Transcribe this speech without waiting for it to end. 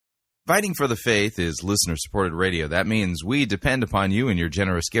Fighting for the Faith is listener-supported radio. That means we depend upon you and your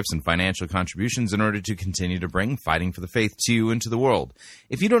generous gifts and financial contributions in order to continue to bring Fighting for the Faith to you and to the world.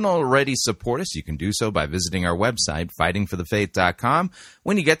 If you don't already support us, you can do so by visiting our website, fightingforthefaith.com.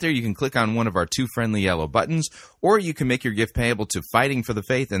 When you get there, you can click on one of our two friendly yellow buttons, or you can make your gift payable to Fighting for the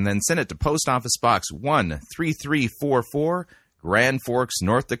Faith and then send it to Post Office Box 13344, Grand Forks,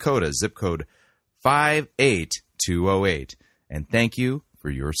 North Dakota, zip code 58208. And thank you for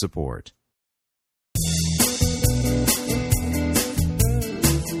your support.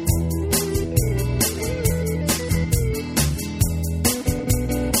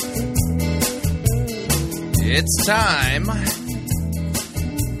 It's time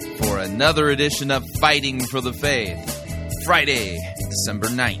for another edition of Fighting for the Faith, Friday, December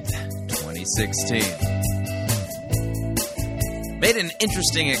 9th, 2016. Made an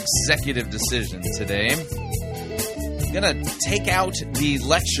interesting executive decision today. I'm going to take out the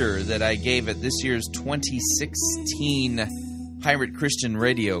lecture that I gave at this year's 2016 Pirate Christian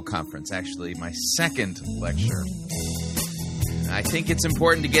Radio Conference, actually my second lecture. I think it's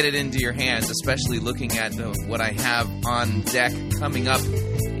important to get it into your hands, especially looking at what I have on deck coming up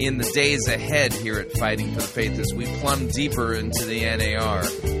in the days ahead here at Fighting for the Faith as we plumb deeper into the N.A.R.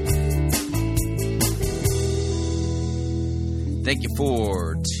 Thank you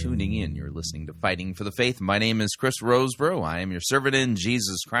for tuning in. You're listening to Fighting for the Faith. My name is Chris Roseborough. I am your servant in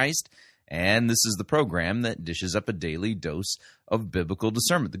Jesus Christ, and this is the program that dishes up a daily dose of biblical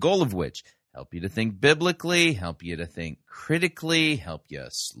discernment, the goal of which help you to think biblically, help you to think critically, help you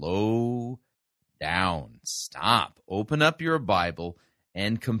slow down, stop, open up your Bible,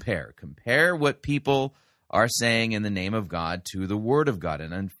 and compare. Compare what people are saying in the name of God to the Word of God.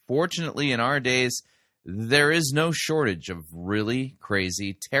 And unfortunately, in our days, there is no shortage of really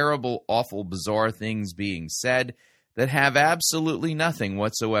crazy, terrible, awful, bizarre things being said that have absolutely nothing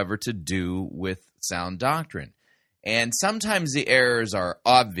whatsoever to do with sound doctrine. And sometimes the errors are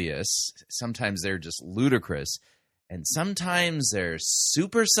obvious, sometimes they're just ludicrous, and sometimes they're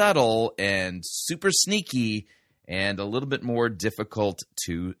super subtle and super sneaky and a little bit more difficult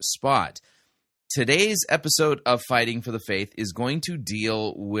to spot. Today's episode of Fighting for the Faith is going to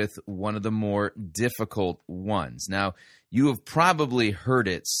deal with one of the more difficult ones. Now, you have probably heard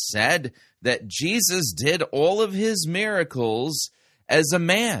it said that Jesus did all of his miracles as a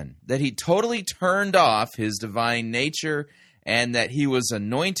man, that he totally turned off his divine nature, and that he was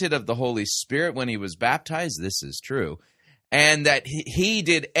anointed of the Holy Spirit when he was baptized. This is true. And that he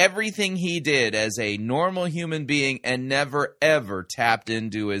did everything he did as a normal human being and never, ever tapped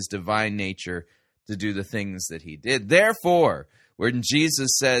into his divine nature to do the things that he did. Therefore, when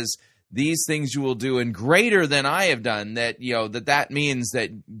Jesus says, these things you will do and greater than I have done, that means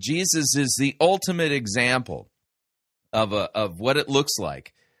that Jesus is the ultimate example of what it looks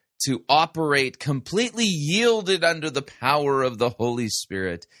like to operate completely yielded under the power of the Holy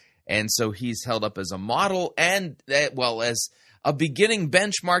Spirit. And so he's held up as a model and, as a beginning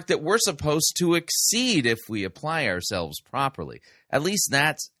benchmark that we're supposed to exceed if we apply ourselves properly. At least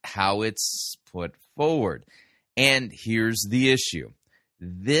that's how it's put forward. And here's the issue.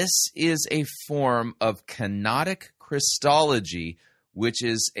 This is a form of Kenotic Christology, which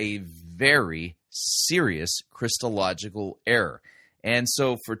is a very serious Christological error. And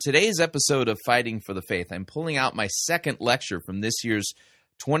so for today's episode of Fighting for the Faith, I'm pulling out my second lecture from this year's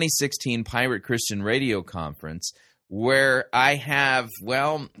 2016 Pirate Christian Radio Conference, where I have,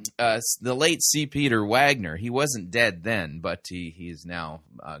 the late C. Peter Wagner. He wasn't dead then, but he's now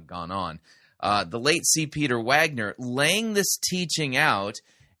gone on. The late C. Peter Wagner laying this teaching out,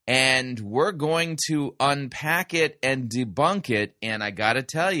 and we're going to unpack it and debunk it. And I got to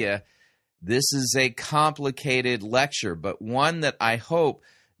tell you, this is a complicated lecture, but one that I hope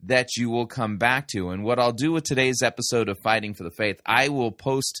that you will come back to. And what I'll do with today's episode of Fighting for the Faith, I will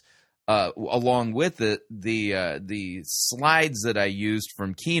post along with it the slides that I used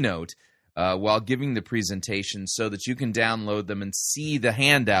from Keynote while giving the presentation so that you can download them and see the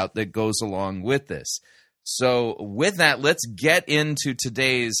handout that goes along with this. So with that, let's get into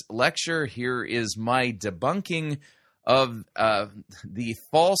today's lecture. Here is my debunking of the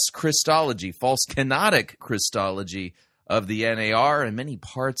false Christology, false Kenotic Christology of the N.A.R. and many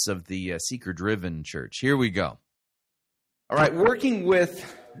parts of the seeker-driven church. Here we go. All right, working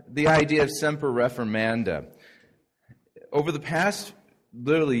with the idea of semper reformanda. Over the past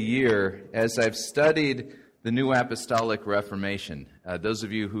literally year, as I've studied the New Apostolic Reformation, those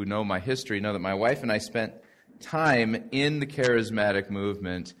of you who know my history know that my wife and I spent time in the charismatic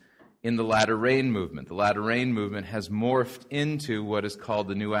movement in the Latter Rain movement. The Latter Rain movement has morphed into what is called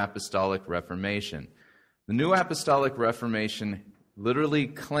the New Apostolic Reformation. The New Apostolic Reformation literally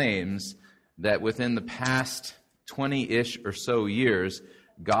claims that within the past 20-ish or so years,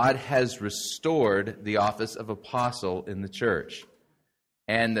 God has restored the office of apostle in the church,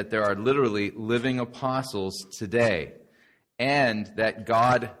 and that there are literally living apostles today, and that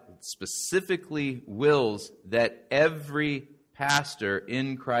God specifically wills that every pastor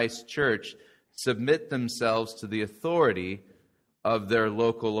in Christ's church submit themselves to the authority of their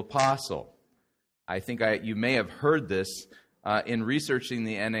local apostle. I think you may have heard this. In researching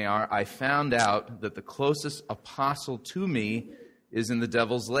the N.A.R., I found out that the closest apostle to me is in the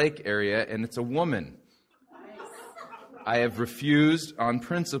Devil's Lake area, and it's a woman. I have refused on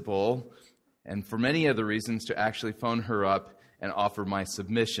principle, and for many other reasons, to actually phone her up and offer my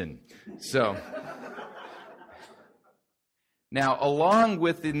submission. So, now, along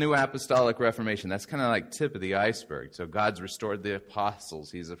with the New Apostolic Reformation, that's kind of like tip of the iceberg. So God's restored the apostles,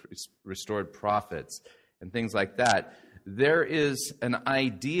 He's restored prophets, and things like that. There is an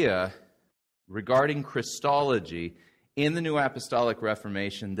idea regarding Christology in the New Apostolic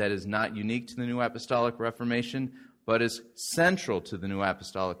Reformation that is not unique to the New Apostolic Reformation, but is central to the New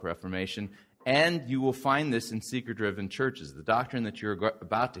Apostolic Reformation, and you will find this in seeker-driven churches. The doctrine that you're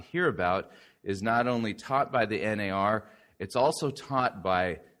about to hear about is not only taught by the N.A.R., it's also taught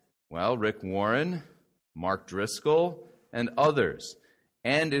by, Rick Warren, Mark Driscoll, and others.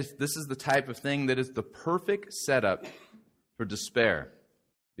 And this is the type of thing that is the perfect setup for despair,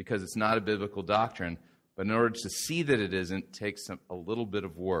 because it's not a biblical doctrine, but in order to see that it isn't, takes a little bit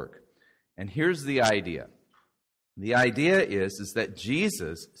of work. And here's the idea. The idea is that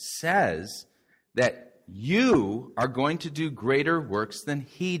Jesus says that you are going to do greater works than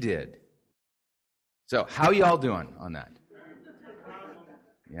He did. So, how y'all doing on that?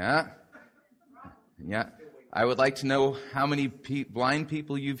 Yeah? I would like to know how many blind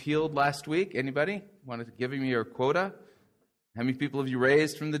people you've healed last week. Anybody? Want to give me your quota? How many people have you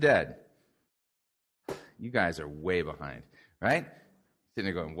raised from the dead? You guys are way behind, right?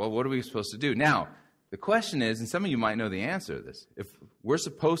 Sitting there going, well, what are we supposed to do? Now, the question is, and some of you might know the answer to this, if we're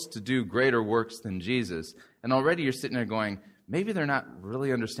supposed to do greater works than Jesus, and already you're sitting there going, maybe they're not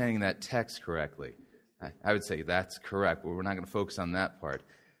really understanding that text correctly. I would say that's correct, but we're not going to focus on that part.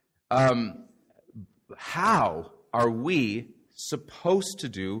 How are we supposed to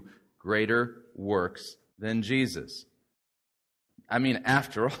do greater works than Jesus?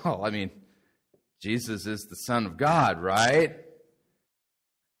 After all, Jesus is the Son of God, right?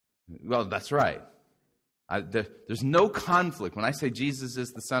 Well, that's right. There's no conflict. When I say Jesus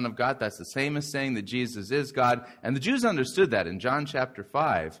is the Son of God, that's the same as saying that Jesus is God. And the Jews understood that. In John chapter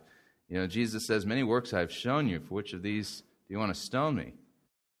 5, Jesus says, many works I have shown you. For which of these do you want to stone me?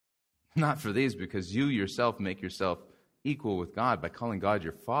 Not for these, because you yourself make yourself equal with God by calling God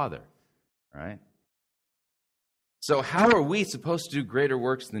your Father, right? So how are we supposed to do greater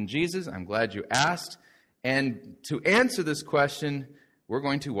works than Jesus? I'm glad you asked. And to answer this question, we're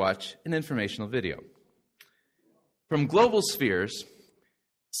going to watch an informational video. From Global Spheres,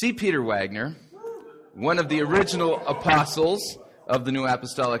 C. Peter Wagner, one of the original apostles of the New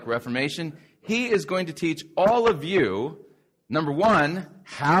Apostolic Reformation, he is going to teach all of you, number one,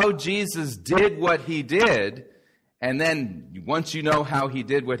 how Jesus did what He did, and then once you know how He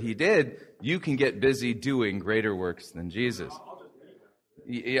did what He did, you can get busy doing greater works than Jesus.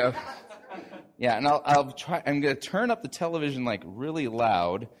 Yeah, and I'll try. I'm going to turn up the television really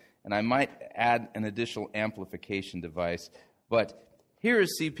loud, and I might add an additional amplification device. But here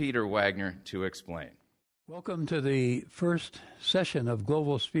is C. Peter Wagner to explain. Welcome to the first session of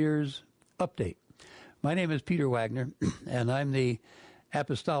Global Spheres Update. My name is Peter Wagner, and I'm the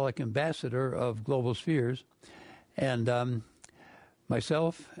Apostolic Ambassador of Global Spheres. And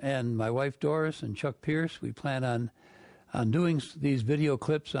myself and my wife Doris and Chuck Pierce, we plan on doing these video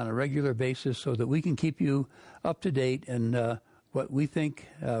clips on a regular basis so that we can keep you up to date and what we think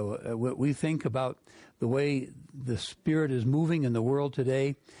about the way the Spirit is moving in the world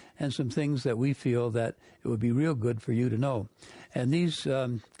today, and some things that we feel that it would be real good for you to know. And these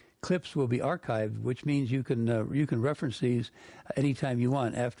clips will be archived, which means you can reference these anytime you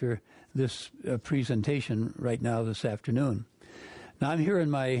want after this presentation right now this afternoon. Now I'm here in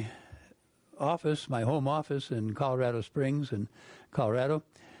my office, my home office in Colorado Springs in Colorado.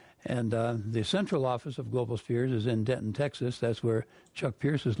 And the central office of Global Spheres is in Denton, Texas. That's where Chuck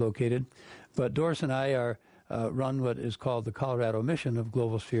Pierce is located. But Doris and I run what is called the Colorado Mission of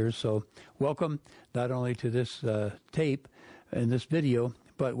Global Spheres. So welcome not only to this tape and this video,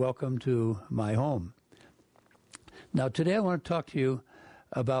 but welcome to my home. Now today I want to talk to you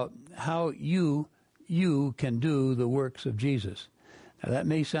about how you can do the works of Jesus. Now that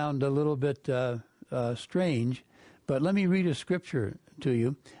may sound a little bit strange, But let me read a scripture to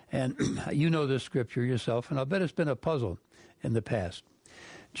you, and you know this scripture yourself, and I'll bet it's been a puzzle in the past.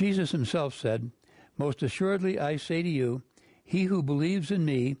 Jesus himself said, "Most assuredly I say to you, he who believes in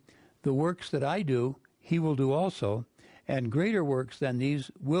me, the works that I do, he will do also, and greater works than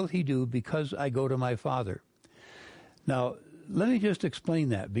these will he do, because I go to my Father." Now, let me just explain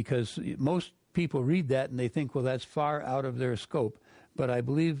that, because most people read that and they think, well, that's far out of their scope, but I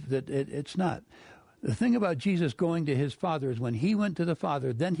believe that it's not. The thing about Jesus going to his Father is when he went to the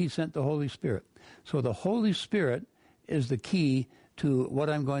Father, then he sent the Holy Spirit. So the Holy Spirit is the key to what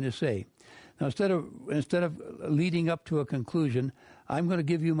I'm going to say. Now, instead of leading up to a conclusion, I'm going to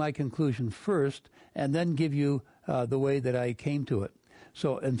give you my conclusion first and then give you the way that I came to it.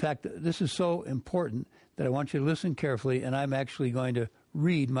 So, in fact, this is so important that I want you to listen carefully, and I'm actually going to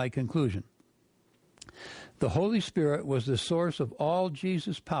read my conclusion. The Holy Spirit was the source of all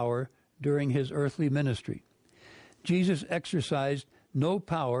Jesus' power during his earthly ministry. Jesus exercised no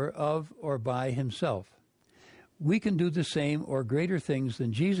power of or by himself. We can do the same or greater things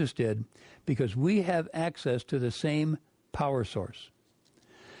than Jesus did because we have access to the same power source.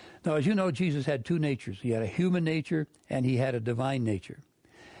 Now, as you know, Jesus had two natures. He had a human nature and he had a divine nature.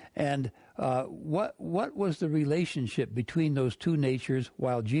 And what was the relationship between those two natures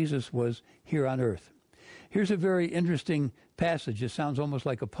while Jesus was here on earth? Here's a very interesting passage. It sounds almost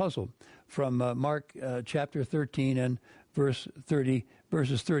like a puzzle from Mark chapter 13 and verses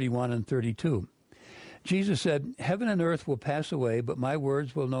 31 and 32. Jesus said, "Heaven and earth will pass away, but my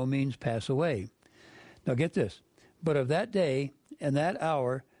words will no means pass away." Now get this. "But of that day and that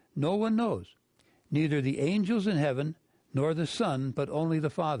hour no one knows, neither the angels in heaven nor the Son, but only the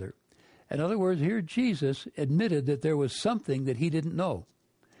Father." In other words, here Jesus admitted that there was something that he didn't know,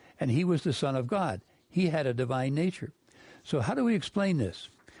 and he was the Son of God. He had a divine nature. So how do we explain this?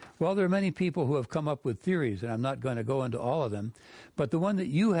 Well, there are many people who have come up with theories, and I'm not going to go into all of them, but the one that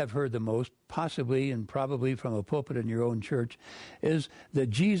you have heard the most, possibly and probably from a pulpit in your own church, is that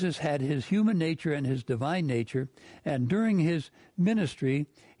Jesus had his human nature and his divine nature, and during his ministry,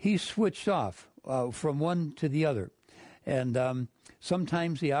 he switched off from one to the other. And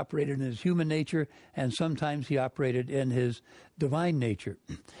sometimes he operated in his human nature, and sometimes he operated in his divine nature.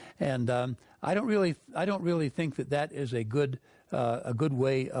 And I don't really think that is a good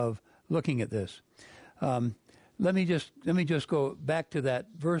way of looking at this. Let me just go back to that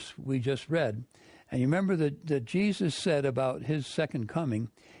verse we just read, and you remember that Jesus said about his second coming.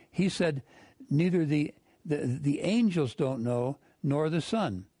 He said, "Neither the angels don't know, nor the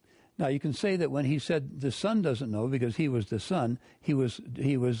Son." Now, you can say that when he said the Son doesn't know because he was the Son, he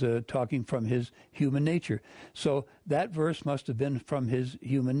was talking from his human nature. So that verse must have been from his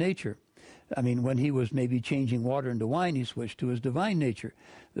human nature. I mean, when he was maybe changing water into wine, he switched to his divine nature.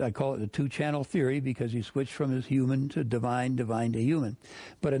 I call it the two-channel theory because he switched from his human to divine, divine to human.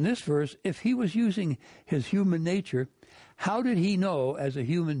 But in this verse, if he was using his human nature, how did he know as a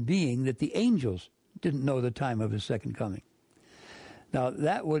human being that the angels didn't know the time of his second coming? Now,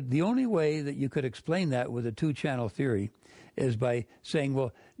 the only way that you could explain that with a two-channel theory is by saying,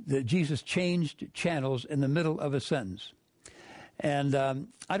 well, that Jesus changed channels in the middle of a sentence. And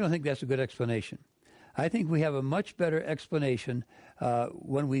I don't think that's a good explanation. I think we have a much better explanation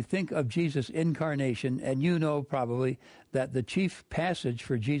when we think of Jesus' incarnation, and you know probably that the chief passage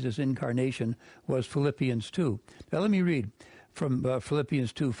for Jesus' incarnation was Philippians 2. Now, let me read from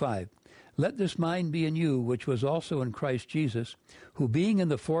Philippians 2:5. "Let this mind be in you, which was also in Christ Jesus, who being in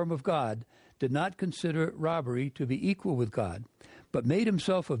the form of God, did not consider it robbery to be equal with God, but made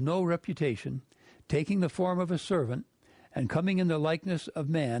himself of no reputation, taking the form of a servant, and coming in the likeness of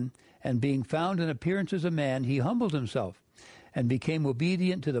man, and being found in appearance as a man, he humbled himself, and became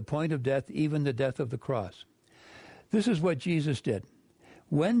obedient to the point of death, even the death of the cross." This is what Jesus did.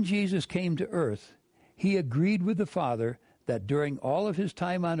 When Jesus came to earth, he agreed with the Father that during all of his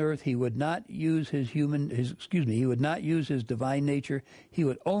time on earth, he would not use his divine nature. He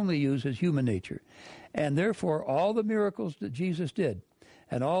would only use his human nature. And therefore, all the miracles that Jesus did,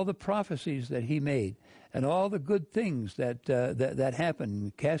 and all the prophecies that he made, and all the good things that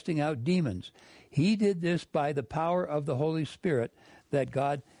happened, casting out demons, he did this by the power of the Holy Spirit that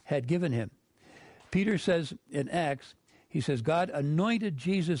God had given him. Peter says in Acts, he says, God anointed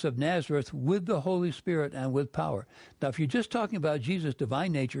Jesus of Nazareth with the Holy Spirit and with power. Now, if you're just talking about Jesus'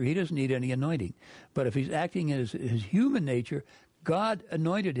 divine nature, he doesn't need any anointing. But if he's acting in his human nature, God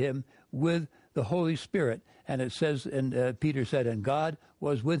anointed him with the Holy Spirit. And it says, and Peter said, and God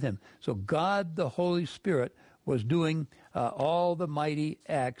was with him. So God, the Holy Spirit, was doing all the mighty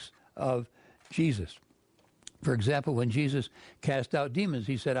acts of Jesus. For example, when Jesus cast out demons,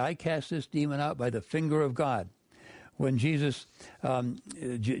 he said, I cast this demon out by the finger of God. when Jesus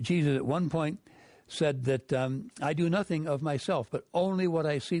at one point said that I do nothing of myself, but only what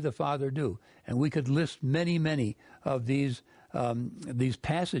I see the Father do. And we could list many, many of these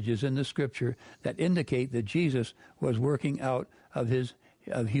passages in the Scripture that indicate that Jesus was working out of his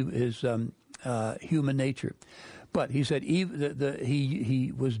human nature. But he said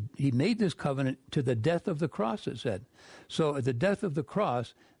he made this covenant to the death of the cross, it said. So at the death of the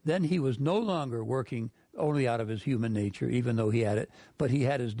cross, then he was no longer working only out of his human nature, even though he had it, but he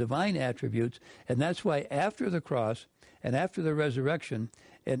had his divine attributes. And that's why after the cross and after the resurrection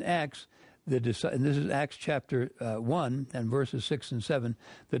in Acts, and this is Acts chapter 1 and verses 6 and 7,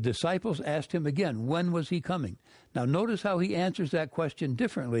 the disciples asked him again, when was he coming? Now notice how he answers that question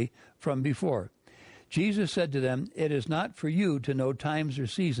differently from before. Jesus said to them, it is not for you to know times or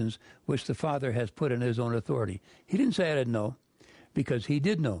seasons which the Father has put in his own authority. He didn't say I didn't know, because he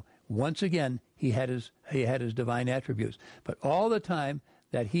did know. Once again, he had his divine attributes. But all the time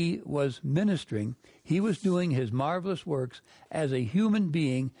that he was ministering, he was doing his marvelous works as a human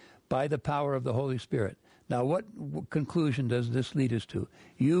being by the power of the Holy Spirit. Now, what conclusion does this lead us to?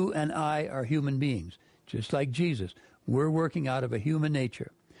 You and I are human beings, just like Jesus. We're working out of a human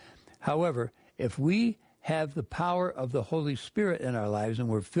nature. However, if we have the power of the Holy Spirit in our lives, and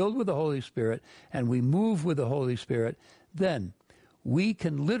we're filled with the Holy Spirit, and we move with the Holy Spirit, then we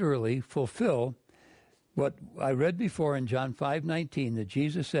can literally fulfill what I read before in John 5:19, that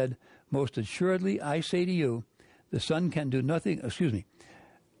Jesus said, most assuredly I say to you, the Son can do nothing, the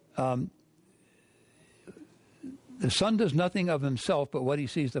Son does nothing of himself but what he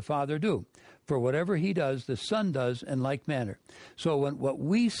sees the Father do. For whatever he does, the Son does in like manner. So what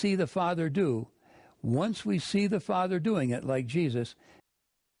we see the Father do, once we see the Father doing it like Jesus,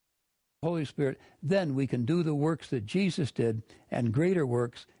 Holy Spirit, then we can do the works that Jesus did, and greater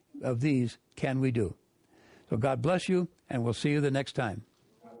works of these can we do. So God bless you, and we'll see you the next time.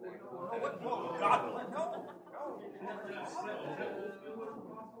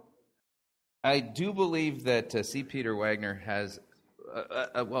 I do believe that C. Peter Wagner has,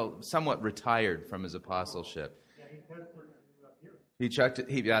 somewhat retired from his apostleship. He chucked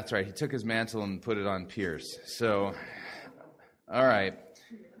it. That's right. He took his mantle and put it on Pierce. So, all right.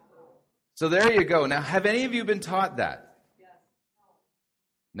 So there you go. Now, have any of you been taught that? Yes.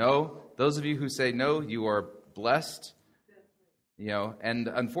 No? Those of you who say no, you are blessed. You know, and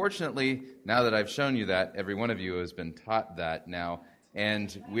unfortunately, now that I've shown you that, every one of you has been taught that now,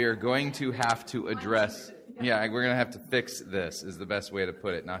 and we are going to have to address, we're going to have to fix this, is the best way to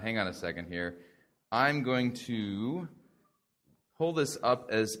put it. Now, hang on a second here. I'm going to pull this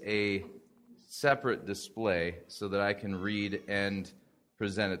up as a separate display so that I can read and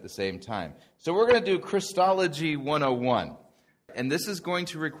present at the same time. So we're going to do Christology 101. And this is going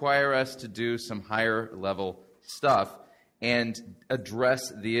to require us to do some higher level stuff and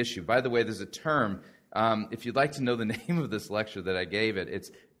address the issue. By the way, there's a term, if you'd like to know the name of this lecture that I gave it,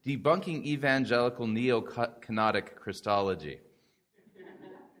 it's Debunking Evangelical Kenotic Christology.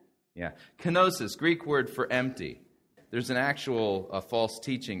 Yeah. Kenosis, Greek word for empty. There's an actual false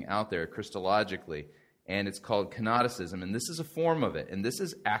teaching out there Christologically, and it's called Kenoticism, and this is a form of it. And this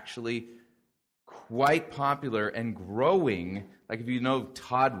is actually quite popular and growing. Like if you know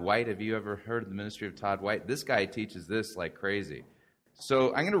Todd White, have you ever heard of the ministry of Todd White? This guy teaches this like crazy.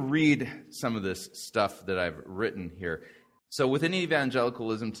 So I'm going to read some of this stuff that I've written here. So within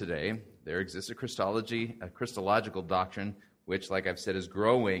evangelicalism today, there exists a Christological doctrine, which, like I've said, is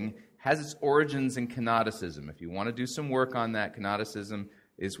growing, has its origins in Kenoticism. If you want to do some work on that, Kenoticism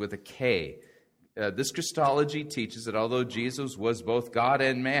is with a K. This Christology teaches that although Jesus was both God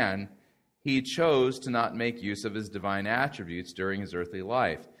and man, he chose to not make use of his divine attributes during his earthly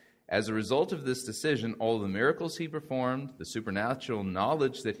life. As a result of this decision, all the miracles he performed, the supernatural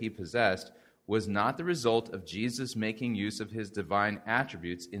knowledge that he possessed, was not the result of Jesus making use of his divine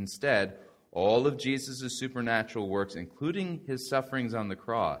attributes. Instead, all of Jesus' supernatural works, including his sufferings on the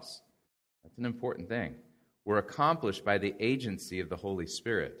cross, that's an important thing, were accomplished by the agency of the Holy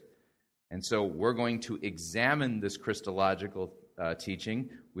Spirit. And so we're going to examine this Christological teaching.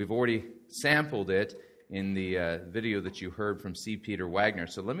 We've already sampled it in the video that you heard from C. Peter Wagner.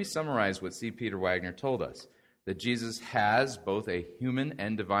 So let me summarize what C. Peter Wagner told us. That Jesus has both a human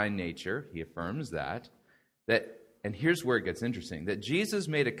and divine nature. He affirms that. And here's where it gets interesting. That Jesus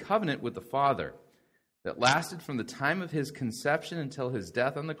made a covenant with the Father that lasted from the time of his conception until his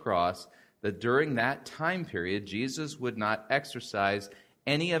death on the cross, that during that time period, Jesus would not exercise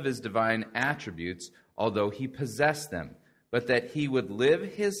any of his divine attributes, although he possessed them, but that he would live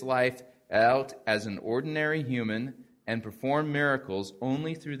his life out as an ordinary human and perform miracles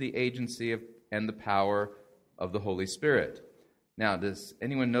only through the agency of and the power of the Holy Spirit. Now, does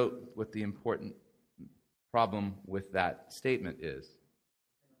anyone note what the important problem with that statement is?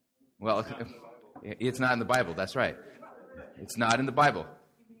 Well, it's not in the Bible. That's right. It's not in the Bible.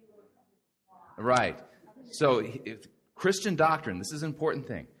 Right. So, Christian doctrine, this is an important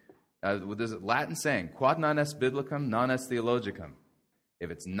thing. There's a Latin saying, quod non est biblicum, non est theologicum.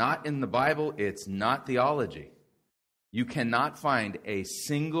 If it's not in the Bible, it's not theology. You cannot find a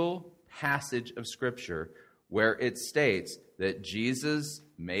single passage of Scripture where it states that Jesus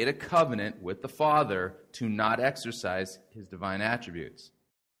made a covenant with the Father to not exercise his divine attributes.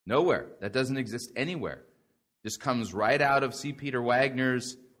 Nowhere. That doesn't exist anywhere. Just comes right out of C. Peter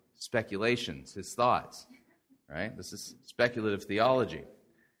Wagner's speculations, his thoughts. Right? This is speculative theology.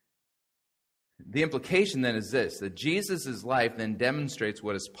 The implication then is this, that Jesus' life then demonstrates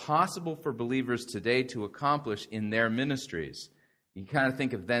what is possible for believers today to accomplish in their ministries. You kind of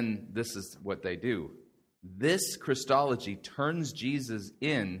think of then this is what they do. This Christology turns Jesus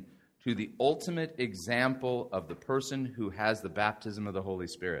in to the ultimate example of the person who has the baptism of the Holy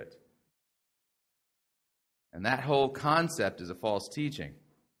Spirit. And that whole concept is a false teaching.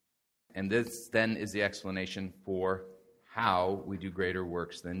 And this then is the explanation for how we do greater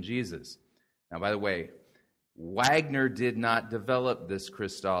works than Jesus. Now, by the way, Wagner did not develop this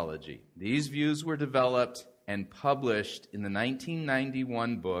Christology. These views were developed and published in the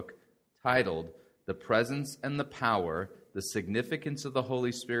 1991 book titled The Presence and the Power, The Significance of the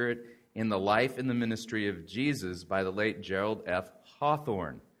Holy Spirit in the Life and the Ministry of Jesus by the late Gerald F.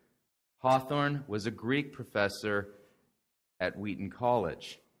 Hawthorne. Hawthorne was a Greek professor at Wheaton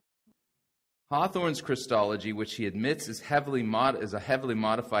College. Hawthorne's Christology, which he admits is a heavily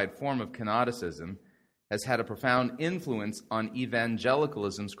modified form of Kenoticism, has had a profound influence on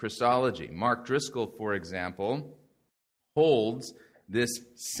evangelicalism's Christology. Mark Driscoll, for example, holds this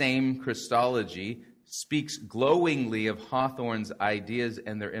same Christology, speaks glowingly of Hawthorne's ideas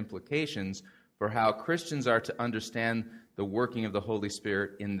and their implications for how Christians are to understand the working of the Holy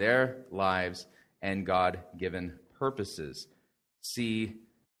Spirit in their lives and God-given purposes. See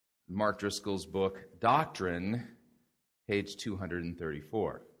Mark Driscoll's book, Doctrine, page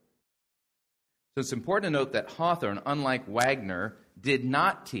 234. So it's important to note that Hawthorne, unlike Wagner, did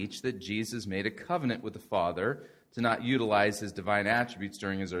not teach that Jesus made a covenant with the Father to not utilize his divine attributes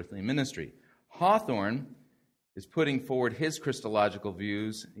during his earthly ministry. Hawthorne is putting forward his Christological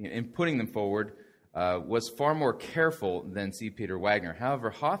views, and putting them forward was far more careful than C. Peter Wagner. However,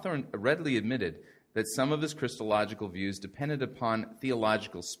 Hawthorne readily admitted that some of his Christological views depended upon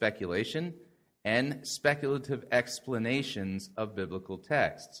theological speculation and speculative explanations of biblical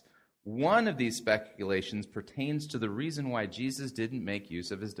texts. One of these speculations pertains to the reason why Jesus didn't make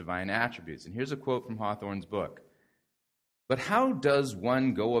use of his divine attributes. And here's a quote from Hawthorne's book. But how does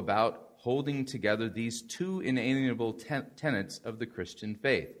one go about holding together these two inalienable tenets of the Christian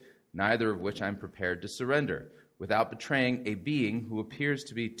faith, neither of which I'm prepared to surrender, without betraying a being who appears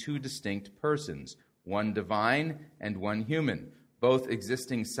to be two distinct persons, one divine and one human, both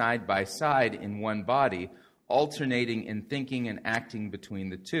existing side by side in one body, alternating in thinking and acting between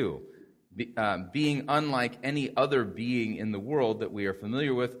the two, being unlike any other being in the world that we are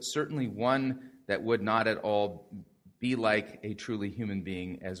familiar with, certainly one that would not at all be like a truly human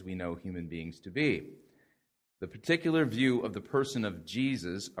being as we know human beings to be. The particular view of the person of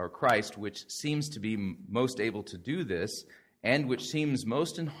Jesus, or Christ, which seems to be most able to do this, and which seems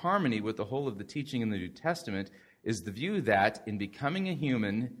most in harmony with the whole of the teaching in the New Testament, is the view that, in becoming a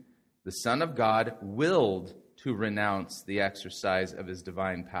human, the Son of God willed to renounce the exercise of his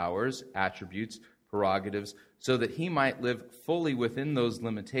divine powers, attributes, prerogatives, so that he might live fully within those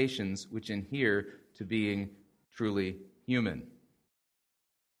limitations which adhere to being truly human.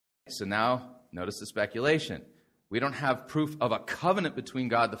 So now, notice the speculation. We don't have proof of a covenant between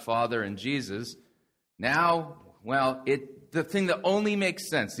God the Father and Jesus. Now, well, the thing that only makes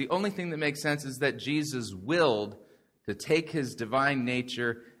sense, the only thing that makes sense is that Jesus willed to take his divine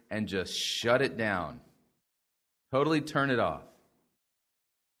nature and just shut it down. Totally turn it off.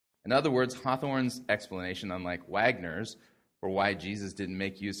 In other words, Hawthorne's explanation, unlike Wagner's, for why Jesus didn't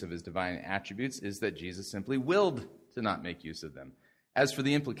make use of his divine attributes is that Jesus simply willed to not make use of them. As for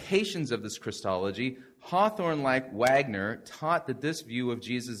the implications of this Christology, Hawthorne, like Wagner, taught that this view of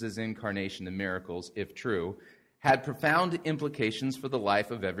Jesus' incarnation and miracles, if true, had profound implications for the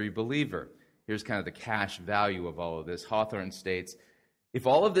life of every believer. Here's kind of the cash value of all of this. Hawthorne states, if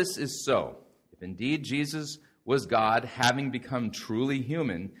all of this is so, if indeed Jesus was God having become truly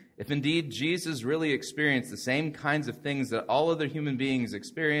human, if indeed Jesus really experienced the same kinds of things that all other human beings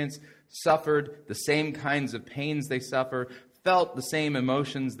experience, suffered the same kinds of pains they suffer, felt the same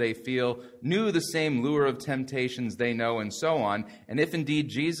emotions they feel, knew the same lure of temptations they know, and so on. And if indeed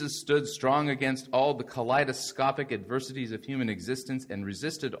Jesus stood strong against all the kaleidoscopic adversities of human existence and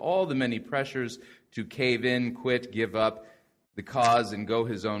resisted all the many pressures to cave in, quit, give up the cause, and go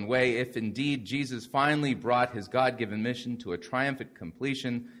his own way, if indeed Jesus finally brought his God-given mission to a triumphant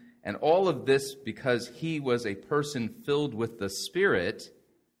completion, and all of this because he was a person filled with the Spirit,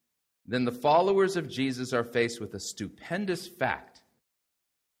 then the followers of Jesus are faced with a stupendous fact.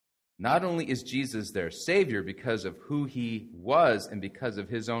 Not only is Jesus their Savior because of who he was and because of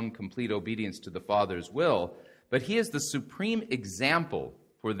his own complete obedience to the Father's will, but he is the supreme example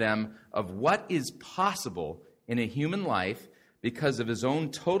for them of what is possible in a human life because of his own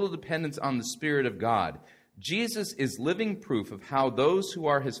total dependence on the Spirit of God. Jesus is living proof of how those who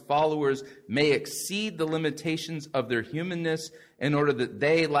are his followers may exceed the limitations of their humanness in order that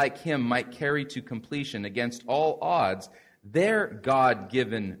they, like him, might carry to completion against all odds their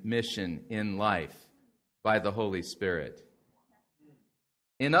God-given mission in life by the Holy Spirit.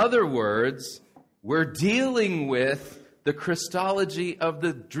 In other words, we're dealing with the Christology of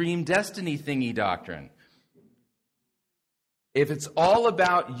the dream destiny thingy doctrine. If it's all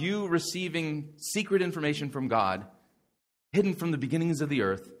about you receiving secret information from God, hidden from the beginnings of the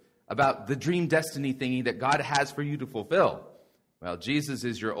earth, about the dream destiny thingy that God has for you to fulfill, well, Jesus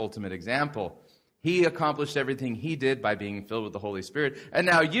is your ultimate example. He accomplished everything he did by being filled with the Holy Spirit, and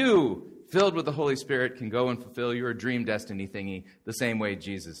now you, filled with the Holy Spirit, can go and fulfill your dream destiny thingy the same way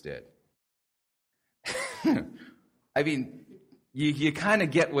Jesus did. I mean, you kind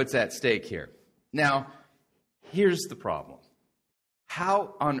of get what's at stake here. Now, here's the problem.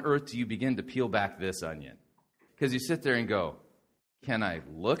 How on earth do you begin to peel back this onion? Because you sit there and go, can I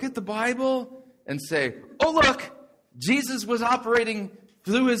look at the Bible and say, oh, look, Jesus was operating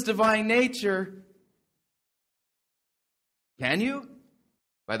through his divine nature? Can you?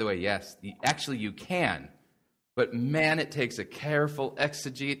 By the way, yes, actually you can. But man, it takes a careful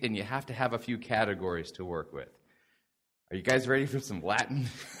exegete, and you have to have a few categories to work with. Are you guys ready for some Latin?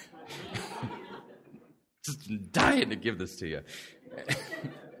 Just dying to give this to you.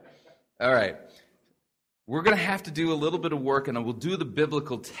 All right. We're going to have to do a little bit of work, and we'll do the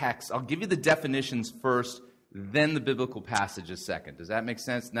biblical text. I'll give you the definitions first, then the biblical passages second. Does that make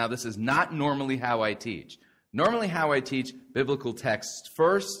sense? Now, this is not normally how I teach. Normally how I teach, biblical texts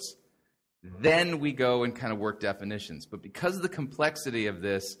first, then we go and kind of work definitions. But because of the complexity of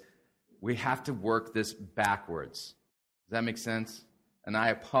this, we have to work this backwards. Does that make sense? And I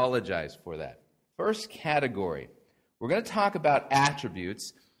apologize for that. First category. We're going to talk about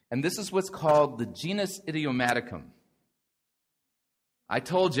attributes, and this is what's called the genus idiomaticum. I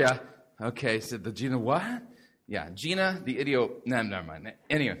told you. Okay, so the genus what? Yeah, never mind.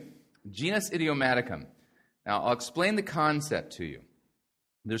 Anyway, genus idiomaticum. Now, I'll explain the concept to you.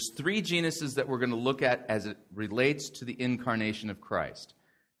 There's three genuses that we're going to look at as it relates to the incarnation of Christ.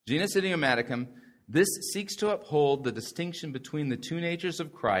 Genus idiomaticum, this seeks to uphold the distinction between the two natures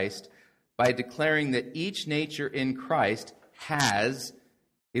of Christ by declaring that each nature in Christ has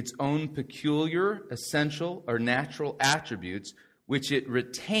its own peculiar, essential, or natural attributes, which it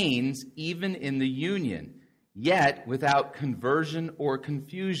retains even in the union, yet without conversion or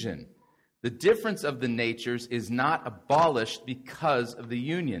confusion. The difference of the natures is not abolished because of the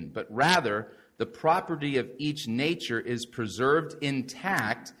union, but rather the property of each nature is preserved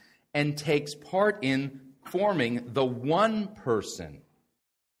intact and takes part in forming the one person.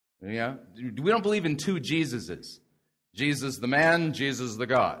 Yeah? We don't believe in two Jesuses. Jesus the man, Jesus the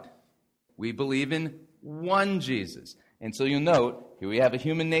God. We believe in one Jesus. And so you'll note, here we have a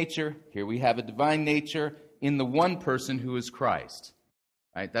human nature, here we have a divine nature in the one person who is Christ.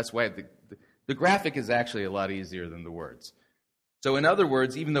 Right? That's why the graphic is actually a lot easier than the words. So in other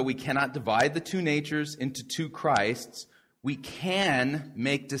words, even though we cannot divide the two natures into two Christs, we can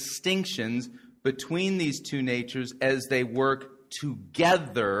make distinctions between these two natures as they work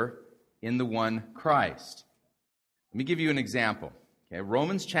together in the one Christ. Let me give you an example. Okay,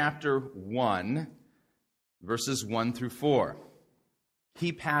 Romans chapter 1, verses 1 through 4.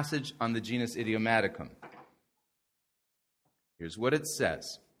 Key passage on the genus idiomaticum. Here's what it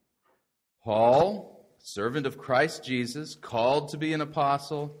says. Paul, servant of Christ Jesus, called to be an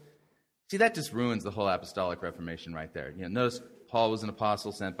apostle. See, that just ruins the whole apostolic reformation right there. You know, notice Paul was an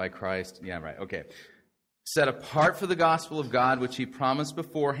apostle sent by Christ. Yeah, right, okay. Set apart for the gospel of God, which he promised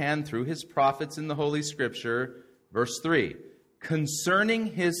beforehand through his prophets in the Holy Scripture. Verse 3, concerning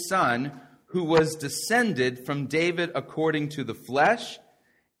his Son, who was descended from David according to the flesh,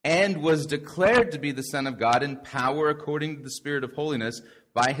 and was declared to be the Son of God in power according to the Spirit of holiness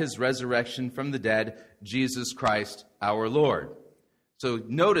by his resurrection from the dead, Jesus Christ our Lord. So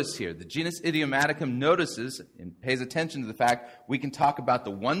notice here, the genus idiomaticum notices and pays attention to the fact we can talk about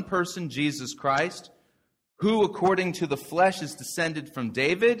the one person, Jesus Christ, who according to the flesh is descended from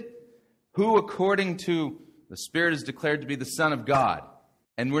David, who according to the Spirit is declared to be the Son of God.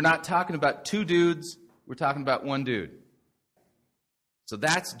 And we're not talking about two dudes, we're talking about one dude. So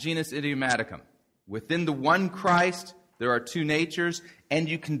that's genus idiomaticum. Within the one Christ, there are two natures, and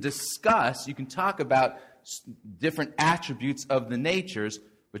you can talk about different attributes of the natures,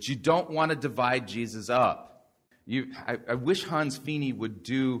 but you don't want to divide Jesus up. I wish Hans Feeney would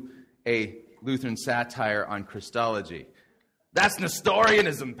do a Lutheran satire on Christology. That's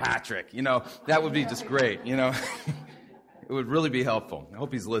Nestorianism, Patrick. That would be just great. It would really be helpful. I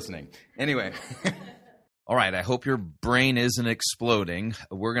hope he's listening. Anyway. All right, I hope your brain isn't exploding.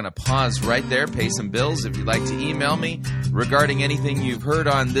 We're going to pause right there, pay some bills. If you'd like to email me regarding anything you've heard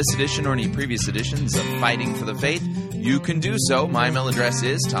on this edition or any previous editions of Fighting for the Faith, you can do so. My email address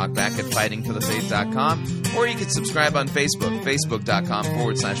is talkback@fightingforthefaith.com, or you can subscribe on Facebook,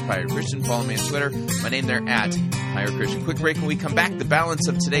 facebook.com/Pirate Christian. Follow me on Twitter. My name there @Pirate Christian. Quick break when we come back. The balance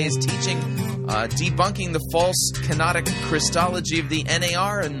of today's teaching, debunking the false Kenotic Christology of the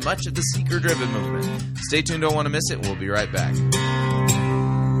N.A.R. and much of the seeker-driven movement. Stay tuned, don't want to miss it. We'll be right back.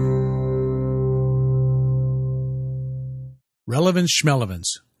 Relevance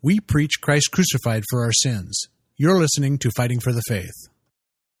Schmelevance. We preach Christ crucified for our sins. You're listening to Fighting for the Faith.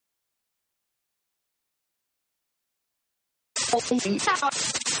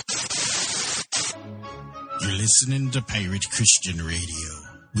 You're listening to Pirate Christian Radio.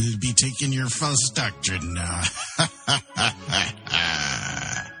 We'll be taking your false doctrine now.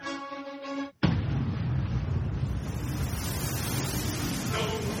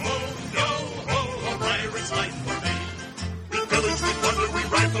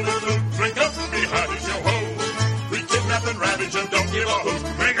 And ravage and don't give a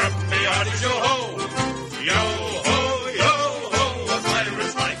hoot. Bring up the yardage, yo-ho. Yo-ho, yo-ho, a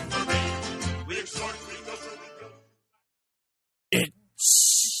pirate's life for me. We exhort, we go, so we go.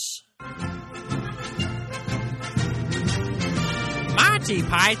 It's Monty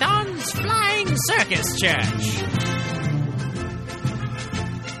Python's Flying Circus Church.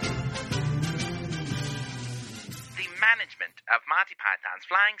 Management of Monty Python's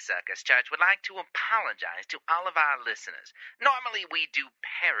Flying Circus Church would like to apologize to all of our listeners. Normally we do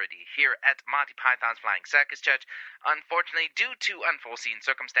parody here at Monty Python's Flying Circus Church. Unfortunately, due to unforeseen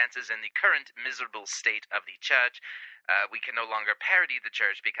circumstances in the current miserable state of the church, we can no longer parody the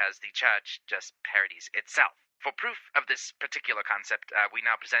church because the church just parodies itself. For proof of this particular concept, we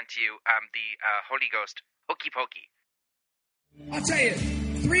now present to you the Holy Ghost Hokey Pokey. I'll tell you,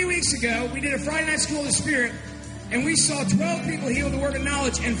 3 weeks ago, we did a Friday Night School of the Spirit, and we saw 12 people healed the word of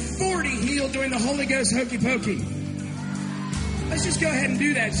knowledge and 40 healed doing the Holy Ghost Hokey Pokey. Let's just go ahead and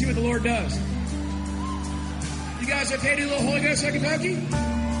do that and see what the Lord does. You guys okay to do a little Holy Ghost Hokey Pokey?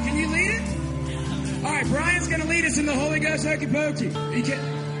 Can you lead it? All right, Brian's going to lead us in the Holy Ghost Hokey Pokey. You can...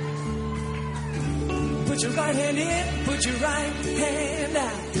 Put your right hand in, put your right hand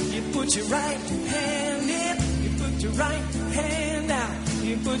out. You put your right hand in, you put your right hand out.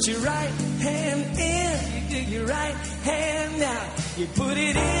 You put your right hand in, you dig your right hand out. You put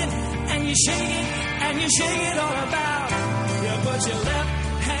it in, and you shake it all about. You put your left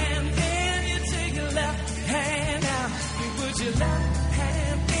hand in, you take your left hand out. You put your left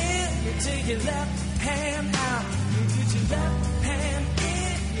hand in, you take your left hand out. You put your left hand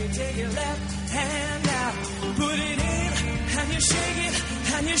in, you take your left hand out. Put it in, and you shake it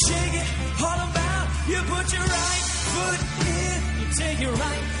all about. You put your right foot in, you take your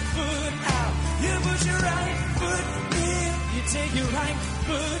right foot out. You put your right foot in, you take your right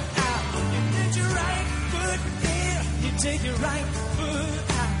foot out. You put your right foot in, you take your right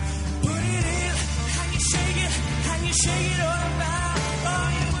foot out. Put it in, and you shake it all about. Oh,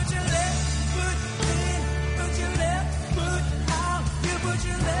 you put your left foot in, put your left foot out. You put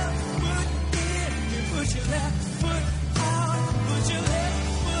your left foot in, you put your left foot out. Put your left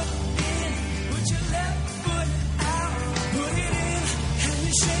foot in, put your left foot out. Put it in,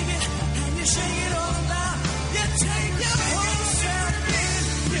 and you shake it all about. You take your whole self in,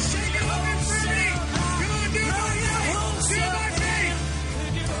 you shake it all for me. Come on, do it, do my thing.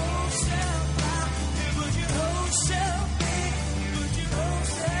 Put your whole self out, you put your whole self in, you put your whole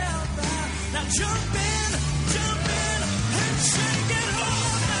self out. Now jump in, and shake it all out.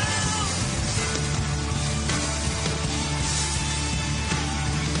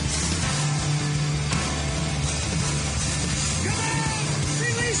 Come on,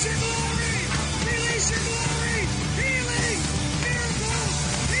 release your glory, release your glory, healing, miracle,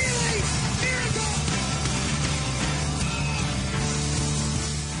 healing, miracle.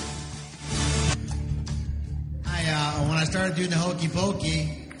 started doing the hokey pokey,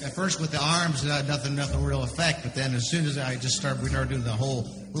 at first with the arms, nothing real effect. But then as soon as we started doing the whole,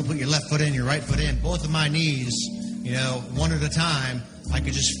 we'll put your left foot in, your right foot in, both of my knees, one at a time, I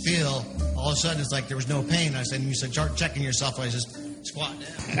could just feel, all of a sudden, it's like there was no pain. I said, you said, start checking yourself. I just squat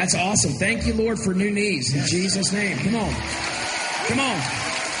down. That's awesome. Thank you, Lord, for new knees. In Jesus' name. Come on. Come on.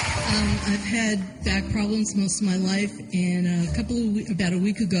 I've had back problems most of my life, and about a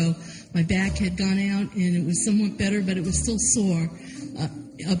week ago, my back had gone out, and it was somewhat better, but it was still sore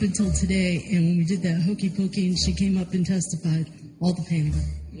up until today. And when we did that hokey pokey, and she came up and testified, all the pain went.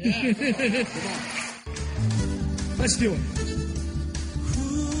 Yeah. Come on. Let's do it.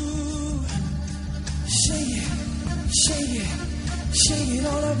 Ooh, shake it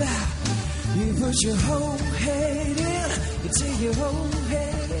all about. You put your whole head in, you take your whole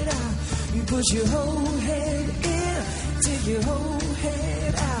head out. You put your whole head in, take your whole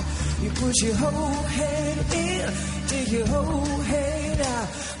head out. You put your whole head in, take your whole head out.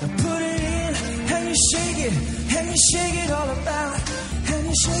 And put it in, and you shake it all about. And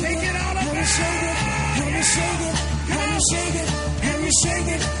you shake it all about. And you shake it, and you shake it, and you shake it, and you shake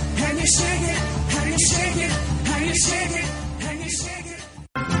it, and you shake it, and you shake it, and you shake it, and you shake it.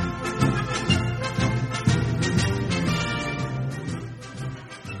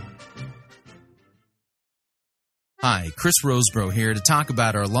 Hi, Chris Rosebrough here to talk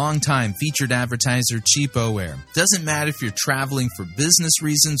about our longtime featured advertiser, Cheapo Air. Doesn't matter if you're traveling for business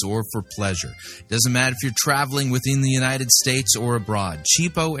reasons or for pleasure. Doesn't matter if you're traveling within the United States or abroad.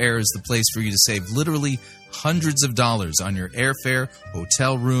 Cheapo Air is the place for you to save literally hundreds of dollars on your airfare,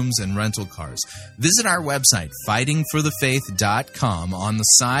 hotel rooms, and rental cars. Visit our website, fightingforthefaith.com. On the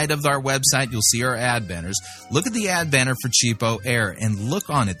side of our website, you'll see our ad banners. Look at the ad banner for Cheapo Air and look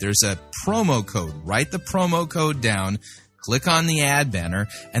on it. There's a promo code. Write the promo code down. Click on the ad banner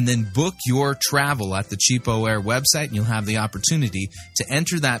and then book your travel at the Cheapo Air website, and you'll have the opportunity to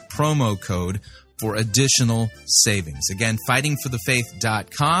enter that promo code for additional savings. Again,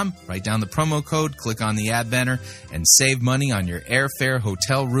 fightingforthefaith.com. Write down the promo code, click on the ad banner, and save money on your airfare,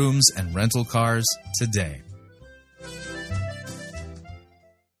 hotel rooms, and rental cars today.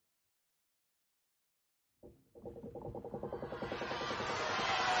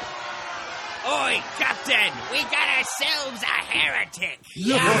 Oi, Captain! We got ourselves a heretic!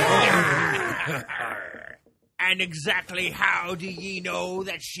 And exactly how do ye know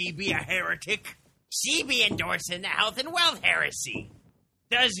that she be a heretic? She be endorsing the health and wealth heresy.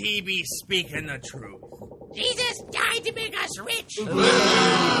 Does he be speaking the truth? Jesus died to make us rich.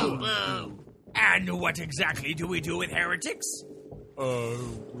 And what exactly do we do with heretics?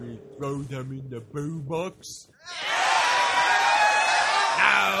 We throw them in the boo box.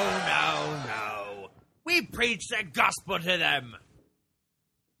 No. We preach the gospel to them.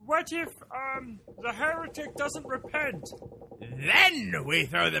 What if, the heretic doesn't repent? Then we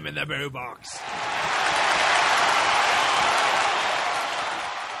throw them in the boo box.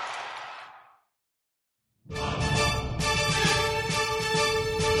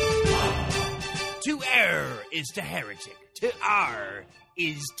 To err is to heretic. To R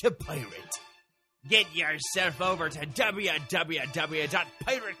is to pirate. Get yourself over to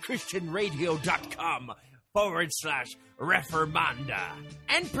www.piratechristianradio.com/Reformanda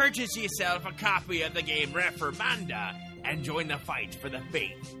and purchase yourself a copy of the game Reformanda and join the fight for the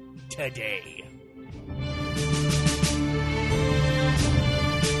faith today.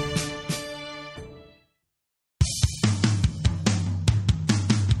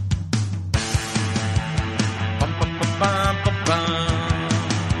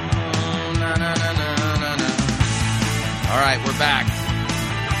 All right, we're back.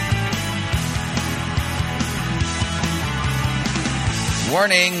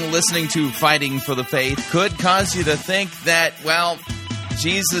 Warning, listening to Fighting for the Faith could cause you to think that, well,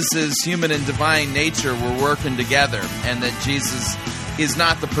 Jesus' human and divine nature were working together and that Jesus is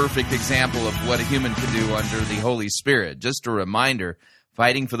not the perfect example of what a human can do under the Holy Spirit. Just a reminder,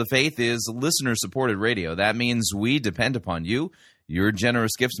 Fighting for the Faith is listener-supported radio. That means we depend upon you, your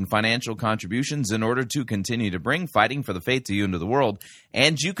generous gifts and financial contributions in order to continue to bring Fighting for the Faith to you into the world.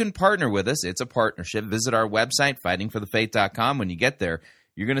 And you can partner with us. It's a partnership. Visit our website, fightingforthefaith.com. When you get there,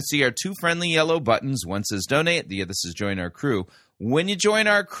 you're going to see our two friendly yellow buttons. One says donate, the other says join our crew. When you join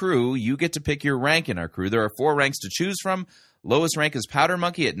our crew, you get to pick your rank in our crew. There are 4 ranks to choose from. Lowest rank is Powder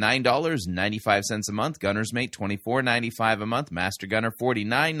Monkey at $9.95 a month. Gunner's Mate, $24.95 a month. Master Gunner,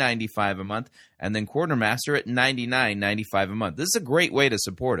 $49.95 a month. And then Quartermaster at $99.95 a month. This is a great way to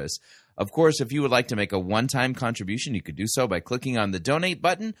support us. Of course, if you would like to make a one-time contribution, you could do so by clicking on the donate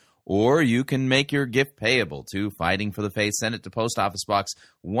button, or you can make your gift payable to Fighting for the Faith. Send it to Post Office Box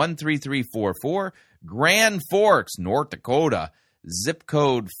 13344, Grand Forks, North Dakota, zip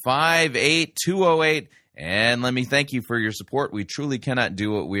code 58208. And let me thank you for your support. We truly cannot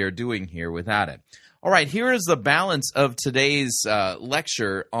do what we are doing here without it. All right, here is the balance of today's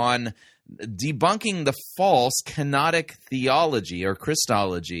lecture on debunking the false Kenotic theology or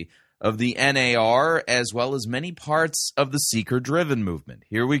Christology of the N.A.R. as well as many parts of the seeker-driven movement.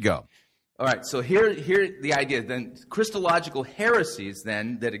 Here we go. All right, so here the idea, then Christological heresies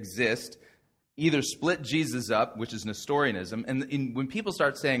then that exist either split Jesus up, which is Nestorianism, and when people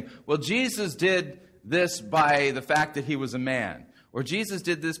start saying, well, Jesus did this by the fact that he was a man, or Jesus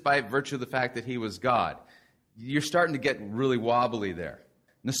did this by virtue of the fact that he was God, you're starting to get really wobbly there.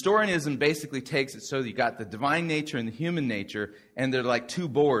 Nestorianism basically takes it so that you got the divine nature and the human nature, and they're like two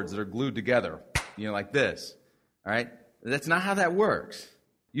boards that are glued together, like this. All right? That's not how that works.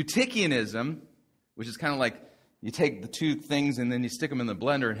 Eutychianism, which is kind of like you take the two things and then you stick them in the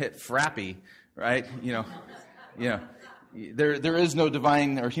blender and hit frappy, right? There is no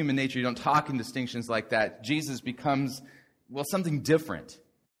divine or human nature. You don't talk in distinctions like that. Jesus becomes, something different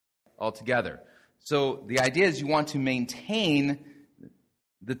altogether. So the idea is you want to maintain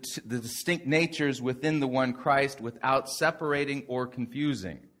the distinct natures within the one Christ without separating or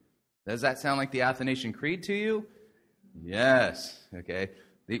confusing. Does that sound like the Athanasian Creed to you? Yes. Okay.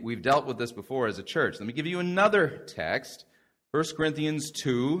 We've dealt with this before as a church. Let me give you another text, 1 Corinthians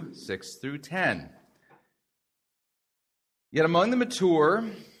 2, 6 through 10. Yet among the mature,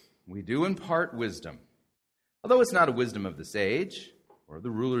 we do impart wisdom, although it's not a wisdom of this age, or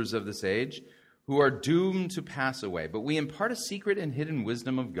the rulers of this age, who are doomed to pass away. But we impart a secret and hidden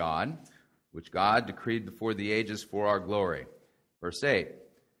wisdom of God, which God decreed before the ages for our glory. Verse 8.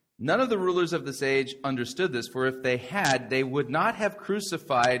 None of the rulers of this age understood this, for if they had, they would not have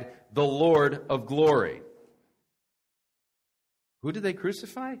crucified the Lord of glory. Who did they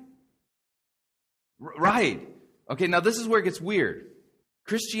crucify? Right. Okay, now this is where it gets weird.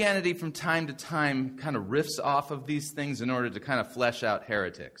 Christianity from time to time kind of riffs off of these things in order to kind of flesh out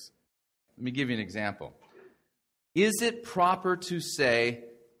heretics. Let me give you an example. Is it proper to say,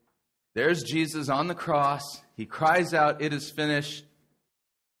 there's Jesus on the cross, he cries out, it is finished,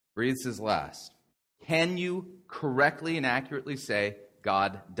 breathes his last? Can you correctly and accurately say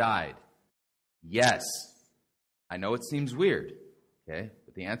God died? Yes. I know it seems weird, okay,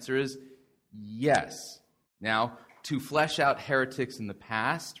 but the answer is yes. Now, to flesh out heretics in the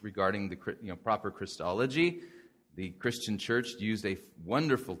past regarding the proper Christology, the Christian church used a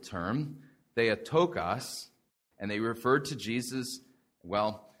wonderful term, Theotokos, and they referred to Jesus,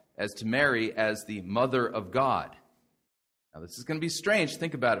 as to Mary, as the mother of God. Now, this is going to be strange.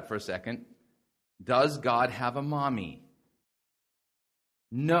 Think about it for a second. Does God have a mommy?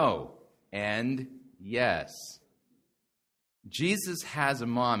 No. And yes. Jesus has a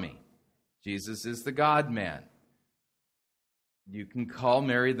mommy. Jesus is the God-man. You can call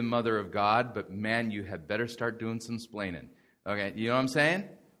Mary the mother of God, but man, you had better start doing some splaining. Okay, you know what I'm saying?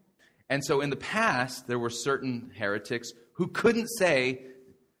 And so in the past, there were certain heretics who couldn't say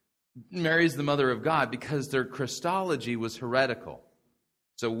Mary's the mother of God because their Christology was heretical.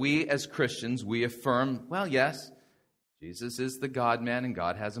 So we as Christians, we affirm, yes, Jesus is the God-man and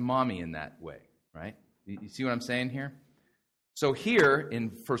God has a mommy in that way, right? You see what I'm saying here? So here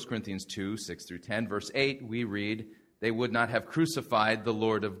in 1 Corinthians 2, 6 through 10, verse 8, we read, they would not have crucified the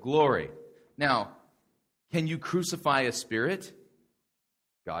Lord of glory. Now, can you crucify a spirit?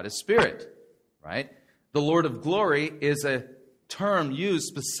 God is spirit, right? The Lord of glory is a term used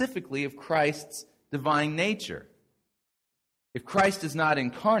specifically of Christ's divine nature. If Christ is not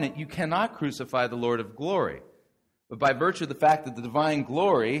incarnate, you cannot crucify the Lord of glory. But by virtue of the fact that the divine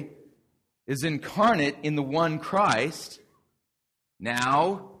glory is incarnate in the one Christ,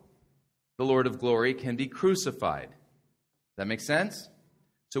 now the Lord of glory can be crucified. Does that make sense?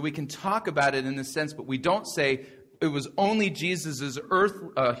 So we can talk about it in this sense, but we don't say it was only Jesus'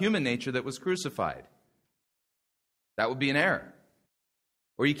 human nature that was crucified. That would be an error.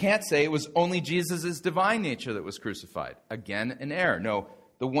 Or you can't say it was only Jesus' divine nature that was crucified. Again, an error. No,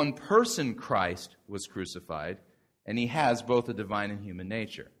 the one person Christ was crucified, and he has both a divine and human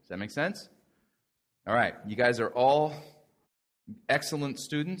nature. Does that make sense? All right, you guys are all excellent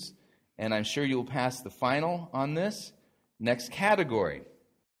students, and I'm sure you'll pass the final on this. Next category,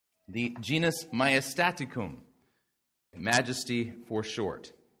 the genus Majestaticum, majesty for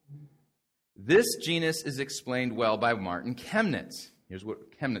short. This genus is explained well by Martin Chemnitz. Here's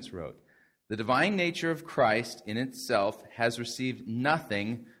what Chemnitz wrote. The divine nature of Christ in itself has received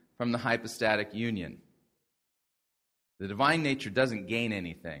nothing from the hypostatic union. The divine nature doesn't gain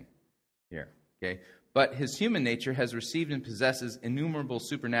anything here, okay? but his human nature has received and possesses innumerable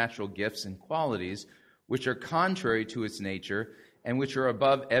supernatural gifts and qualities which are contrary to its nature and which are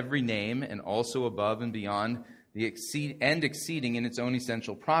above every name and also above and beyond exceeding in its own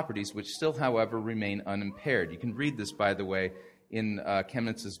essential properties, which still, however, remain unimpaired. You can read this, by the way, in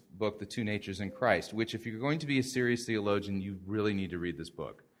Chemnitz's book, The Two Natures in Christ, which, if you're going to be a serious theologian, you really need to read this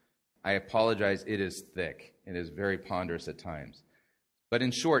book. I apologize, it is thick. It is very ponderous at times. But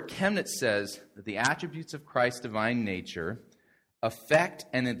in short, Chemnitz says that the attributes of Christ's divine nature affect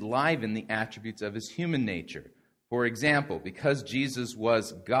and enliven the attributes of his human nature. For example, because Jesus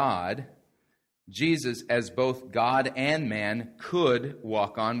was God, Jesus, as both God and man, could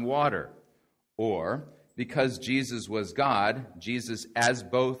walk on water. Or, because Jesus was God, Jesus, as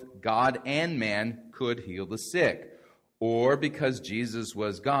both God and man, could heal the sick. Or, because Jesus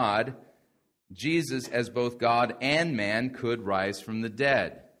was God, Jesus, as both God and man, could rise from the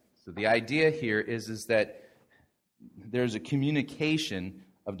dead. So the idea here is that there's a communication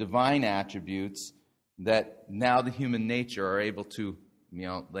of divine attributes that now the human nature are able to,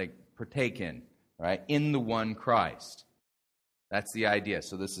 partake in, right? In the one Christ. That's the idea.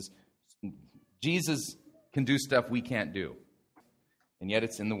 So this is, Jesus can do stuff we can't do, and yet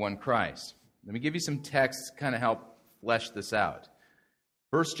it's in the one Christ. Let me give you some texts to kind of help flesh this out.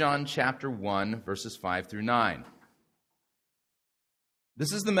 1 John chapter 1, verses 5 through 9.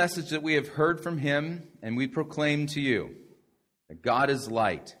 This is the message that we have heard from him, and we proclaim to you, that God is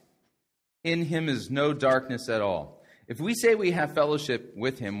light. In him is no darkness at all. If we say we have fellowship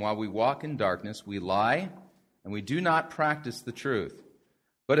with him while we walk in darkness, we lie, and we do not practice the truth.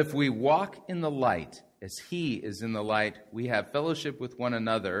 But if we walk in the light, as he is in the light, we have fellowship with one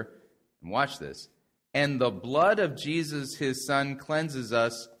another. And watch this. And the blood of Jesus, his Son, cleanses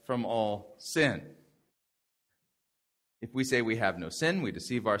us from all sin. If we say we have no sin, we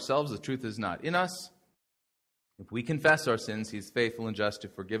deceive ourselves, the truth is not in us. If we confess our sins, he is faithful and just to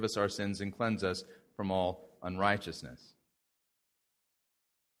forgive us our sins and cleanse us from all unrighteousness.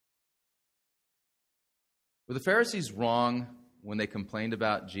 Were the Pharisees wrong when they complained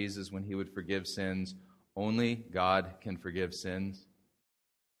about Jesus when he would forgive sins? Only God can forgive sins?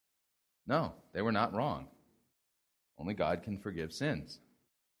 No, they were not wrong. Only God can forgive sins.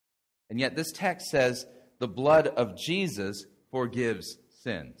 And yet this text says the blood of Jesus forgives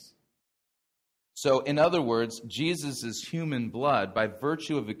sins. So, in other words, Jesus' human blood, by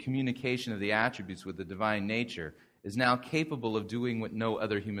virtue of the communication of the attributes with the divine nature, is now capable of doing what no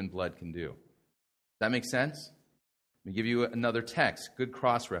other human blood can do. Does that make sense? Let me give you another text, good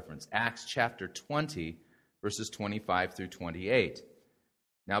cross-reference. Acts chapter 20, verses 25 through 28.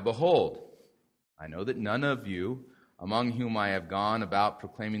 Now behold, I know that none of you among whom I have gone about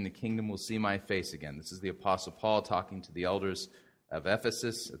proclaiming the kingdom will see my face again. This is the Apostle Paul talking to the elders of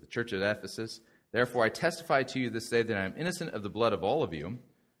Ephesus, of the church at Ephesus. Therefore I testify to you this day that I am innocent of the blood of all of you,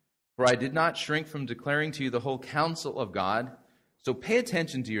 for I did not shrink from declaring to you the whole counsel of God. So pay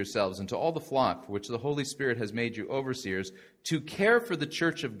attention to yourselves and to all the flock for which the Holy Spirit has made you overseers, to care for the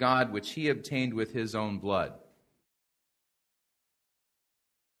church of God which he obtained with his own blood.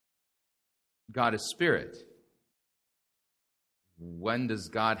 God is spirit. When does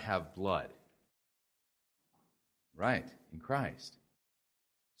God have blood? Right, in Christ.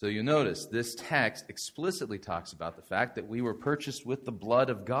 So you notice this text explicitly talks about the fact that we were purchased with the blood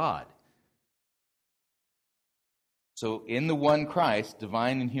of God. So in the one Christ,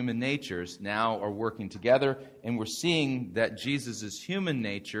 divine and human natures now are working together, and we're seeing that Jesus' human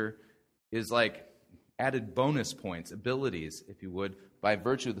nature is like added bonus points, abilities, if you would, by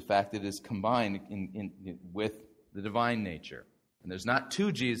virtue of the fact that it is combined with the divine nature. And there's not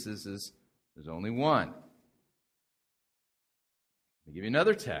two Jesuses, there's only one. Let me give you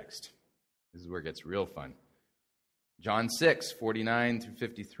another text. This is where it gets real fun. John 6, 49 through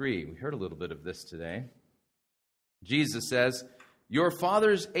 53. We heard a little bit of this today. Jesus says, "Your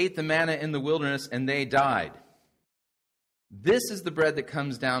fathers ate the manna in the wilderness, and they died. This is the bread that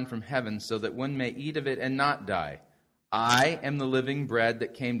comes down from heaven, so that one may eat of it and not die. I am the living bread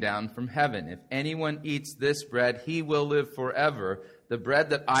that came down from heaven. If anyone eats this bread, he will live forever. The bread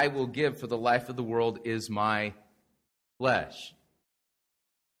that I will give for the life of the world is my flesh."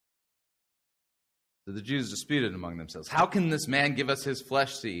 So the Jews disputed among themselves, "How can this man give us his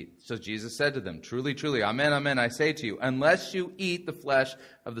flesh to eat?" So Jesus said to them, "Truly, truly, amen, amen, I say to you, unless you eat the flesh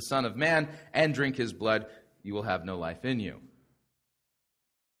of the Son of Man and drink his blood, you will have no life in you."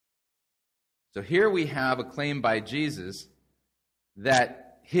 So here we have a claim by Jesus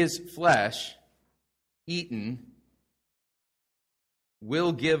that his flesh, eaten,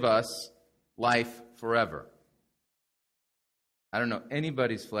 will give us life forever. I don't know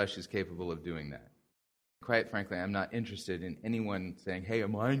anybody's flesh is capable of doing that. Quite frankly, I'm not interested in anyone saying, hey,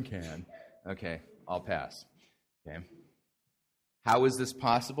 mine can. Okay, I'll pass. Okay. How is this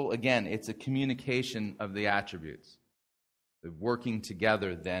possible? Again, it's a communication of the attributes. They're working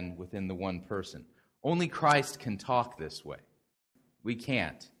together then within the one person. Only Christ can talk this way. We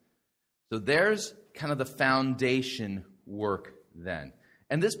can't. So there's kind of the foundation work then.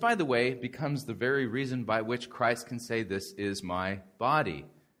 And this, by the way, becomes the very reason by which Christ can say, this is my body.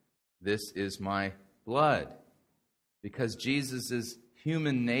 This is my blood. Because Jesus'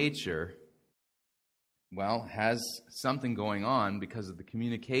 human nature, well, has something going on because of the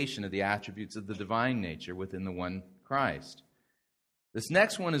communication of the attributes of the divine nature within the one Christ. This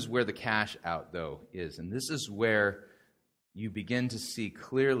next one is where the cash out, though, is. And this is where you begin to see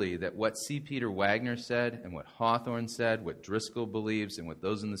clearly that what C. Peter Wagner said and what Hawthorne said, what Driscoll believes, and what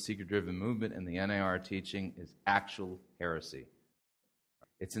those in the seeker-driven movement and the N.A.R. teaching is actual heresy.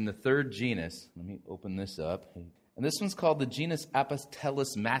 It's in the third genus. Let me open this up. And this one's called the genus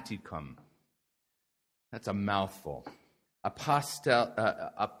Apostellismaticum. That's a mouthful.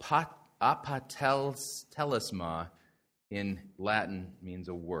 Apatelisma in Latin means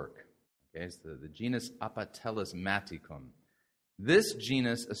a work. Okay, it's the genus Apatelismaticum. This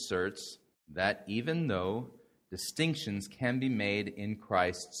genus asserts that even though distinctions can be made in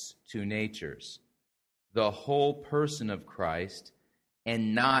Christ's two natures, the whole person of Christ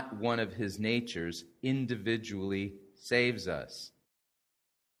and not one of his natures individually saves us.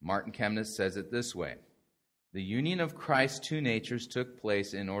 Martin Chemnitz says it this way: the union of Christ's two natures took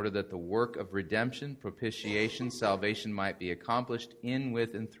place in order that the work of redemption, propitiation, salvation might be accomplished in,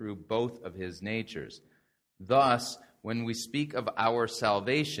 with, and through both of his natures. Thus, when we speak of our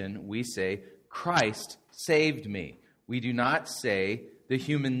salvation, we say, Christ saved me. We do not say, the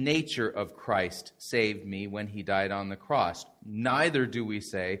human nature of Christ saved me when he died on the cross. Neither do we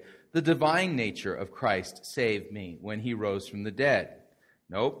say, the divine nature of Christ saved me when he rose from the dead.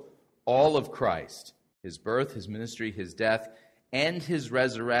 Nope, all of Christ, his birth, his ministry, his death, and his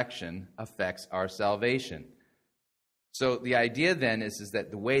resurrection affects our salvation. So the idea then is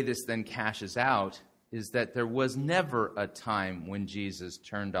that the way this then cashes out is that there was never a time when Jesus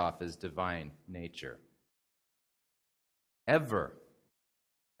turned off his divine nature. Ever.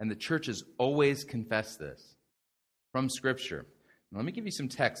 And the church has always confessed this from Scripture. Now, let me give you some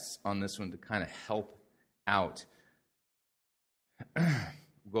texts on this one to kind of help out.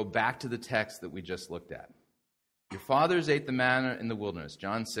 We'll go back to the text that we just looked at. Your fathers ate the manna in the wilderness.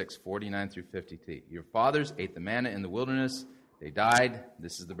 John 6, 49 through 52. Your fathers ate the manna in the wilderness. They died.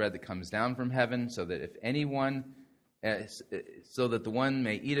 This is the bread that comes down from heaven, so that the one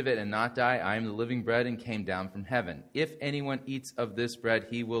may eat of it and not die. I am the living bread and came down from heaven. If anyone eats of this bread,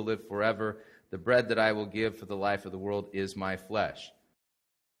 he will live forever. The bread that I will give for the life of the world is my flesh.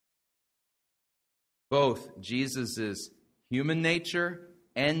 Both Jesus' human nature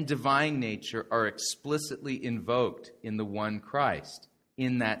and divine nature are explicitly invoked in the one Christ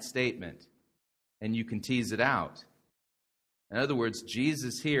in that statement. And you can tease it out. In other words,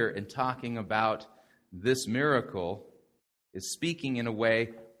 Jesus here, in talking about this miracle, is speaking in a way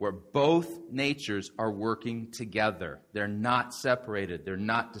where both natures are working together. They're not separated. They're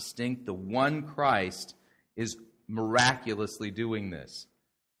not distinct. The one Christ is miraculously doing this.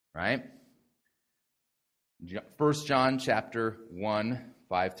 Right? 1 John chapter 1,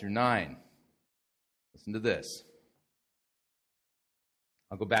 5 through 9. Listen to this.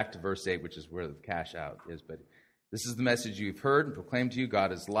 I'll go back to verse 8, which is where the cash out is, but this is the message you've heard and proclaimed to you.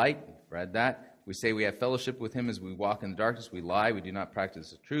 God is light. We've read that. We say we have fellowship with him as we walk in the darkness. We lie. We do not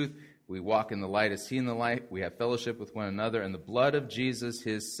practice the truth. We walk in the light as he in the light. We have fellowship with one another. And the blood of Jesus,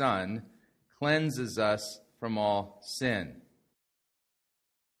 his Son, cleanses us from all sin.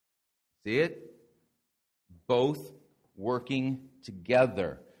 See it? Both working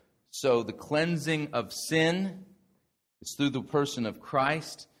together. So the cleansing of sin is through the person of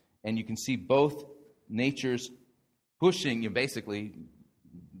Christ. And you can see both natures pushing you basically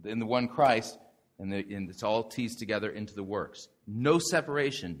in the one Christ, and it's all teased together into the works. No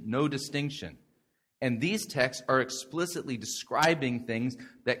separation, no distinction. And these texts are explicitly describing things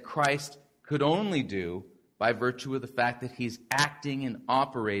that Christ could only do by virtue of the fact that he's acting and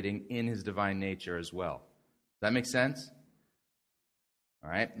operating in his divine nature as well. Does that make sense? All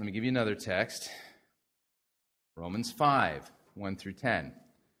right, let me give you another text. Romans 5, 1 through 10.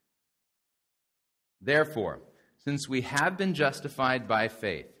 Therefore, since we have been justified by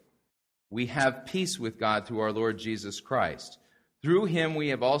faith, we have peace with God through our Lord Jesus Christ. Through him we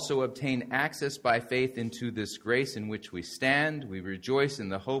have also obtained access by faith into this grace in which we stand. We rejoice in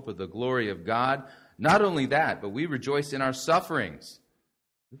the hope of the glory of God. Not only that, but we rejoice in our sufferings.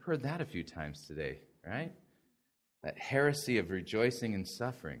 We've heard that a few times today, right? That heresy of rejoicing in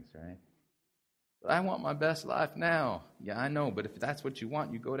sufferings, right? But I want my best life now. Yeah, I know, but if that's what you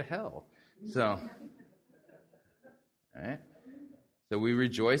want, you go to hell. So, right? So we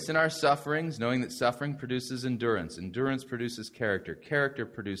rejoice in our sufferings, knowing that suffering produces endurance. Endurance produces character. Character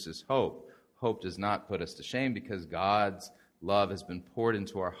produces hope. Hope does not put us to shame because God's love has been poured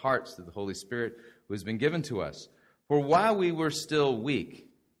into our hearts through the Holy Spirit who has been given to us. For while we were still weak,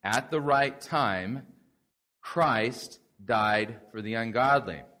 at the right time, Christ died for the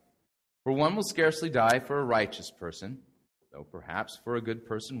ungodly. For one will scarcely die for a righteous person, though perhaps for a good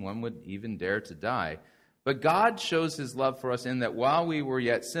person one would even dare to die. But God shows his love for us in that while we were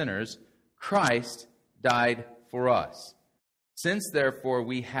yet sinners, Christ died for us. Since, therefore,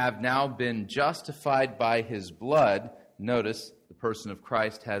 we have now been justified by his blood, notice the person of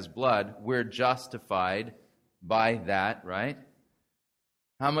Christ has blood, we're justified by that, right?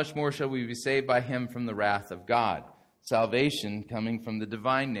 How much more shall we be saved by him from the wrath of God? Salvation coming from the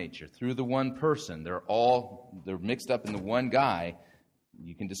divine nature, through the one person. They're mixed up in the one guy.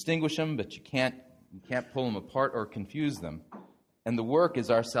 You can distinguish them, but you can't pull them apart or confuse them. And the work is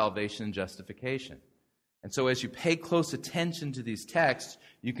our salvation and justification. And so as you pay close attention to these texts,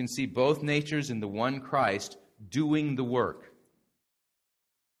 you can see both natures in the one Christ doing the work.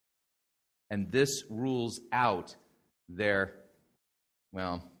 And this rules out their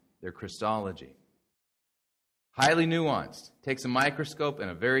Christology. Highly nuanced. Takes a microscope and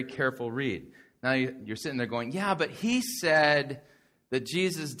a very careful read. Now you're sitting there going, yeah, but he said that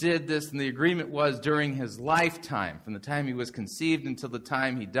Jesus did this and the agreement was during his lifetime, from the time he was conceived until the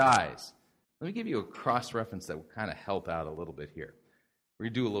time he dies. Let me give you a cross-reference that will kind of help out a little bit here. We're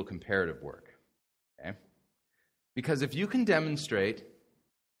going to do a little comparative work. Okay? Because if you can demonstrate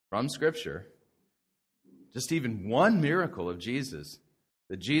from Scripture just even one miracle of Jesus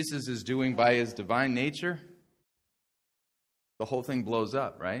that Jesus is doing by his divine nature, the whole thing blows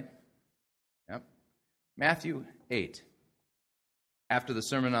up, right? Yep. Matthew 8. After the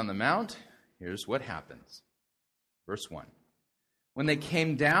Sermon on the Mount, here's what happens. Verse 1. When they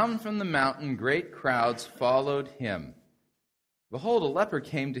came down from the mountain, great crowds followed him. Behold, a leper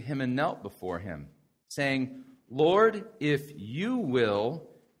came to him and knelt before him, saying, Lord, if you will,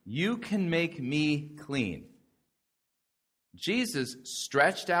 you can make me clean. Jesus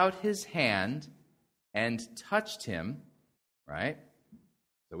stretched out his hand and touched him, right?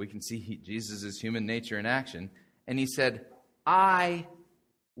 So we can see Jesus' human nature in action. And he said, I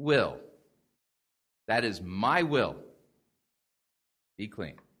will. That is my will. Be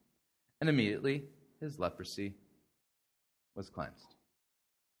clean. And immediately his leprosy was cleansed.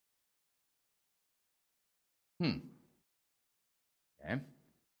 Okay.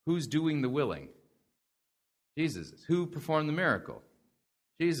 Who's doing the willing? Jesus is. Who performed the miracle?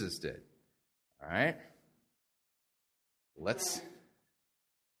 Jesus did. All right. Let's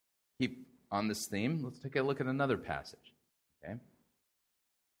keep on this theme. Let's take a look at another passage. Okay.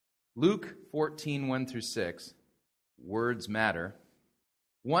 Luke 14, 1 through 6. Words matter.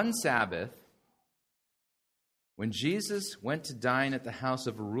 One Sabbath, when Jesus went to dine at the house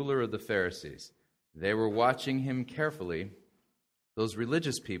of a ruler of the Pharisees, they were watching him carefully. Those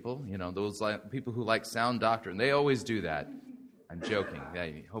religious people, those people who like sound doctrine, they always do that. I'm joking. Yeah,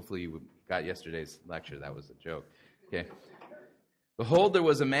 hopefully you got yesterday's lecture. That was a joke. Okay. Behold, there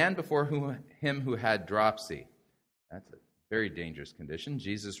was a man before him who had dropsy. That's a very dangerous condition.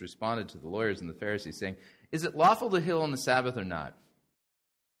 Jesus responded to the lawyers and the Pharisees, saying, Is it lawful to heal on the Sabbath or not?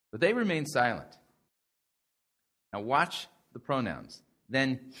 But they remained silent. Now watch the pronouns.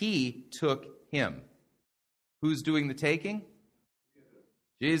 Then he took him. Who's doing the taking?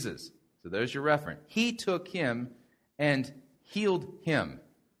 Jesus. So there's your reference. He took him and healed him.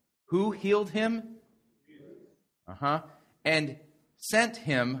 Who healed him? And sent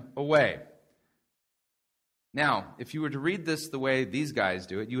him away. Now, if you were to read this the way these guys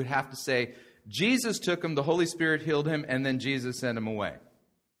do it, you would have to say, Jesus took him, the Holy Spirit healed him, and then Jesus sent him away.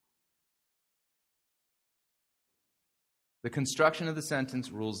 The construction of the sentence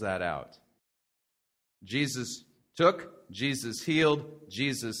rules that out. Jesus took, Jesus healed,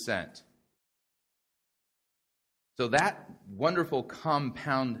 Jesus sent. So that wonderful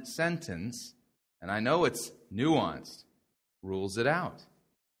compound sentence, and I know it's nuanced, rules it out.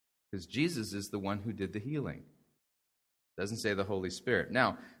 Because Jesus is the one who did the healing. It doesn't say the Holy Spirit.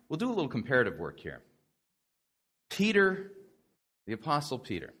 Now, we'll do a little comparative work here. Peter, the Apostle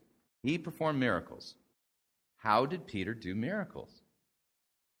Peter, he performed miracles. How did Peter do miracles?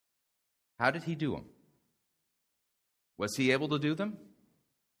 How did he do them? Was he able to do them?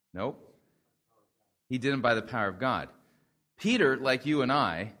 Nope. He did them by the power of God. Peter, like you and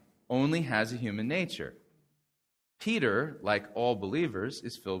I, only has a human nature. Peter, like all believers,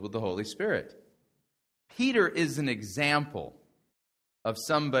 is filled with the Holy Spirit. Peter is an example of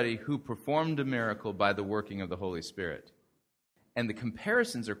somebody who performed a miracle by the working of the Holy Spirit. And the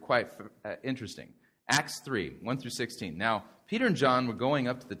comparisons are quite interesting. Acts 3, 1 through 16. Now, Peter and John were going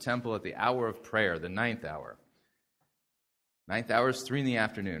up to the temple at the hour of prayer, the 9th hour. 9th hour is 3 in the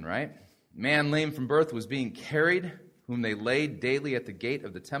afternoon, right? A man lame from birth was being carried, whom they laid daily at the gate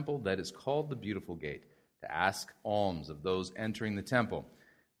of the temple that is called the Beautiful Gate, to ask alms of those entering the temple.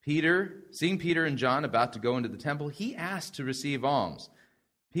 Peter, seeing Peter and John about to go into the temple, he asked to receive alms.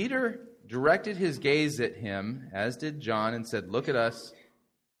 Peter directed his gaze at him, as did John, and said, "Look at us."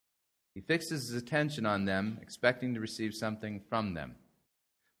 He fixed his attention on them, expecting to receive something from them.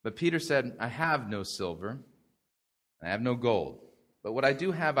 But Peter said, "I have no silver, I have no gold, but what I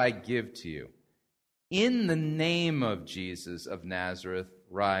do have I give to you. In the name of Jesus of Nazareth,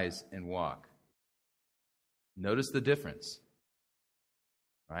 rise and walk." Notice the difference,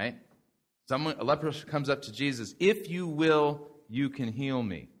 right? A leper comes up to Jesus. "If you will, you can heal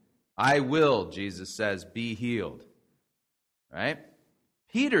me." "I will," Jesus says, "be healed." Right?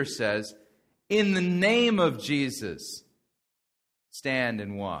 Peter says, "In the name of Jesus, stand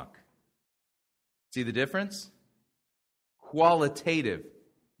and walk." See the difference? Qualitative,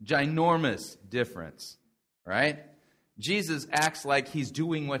 ginormous difference, right? Jesus acts like he's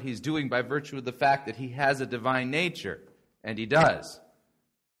doing what he's doing by virtue of the fact that he has a divine nature, and he does.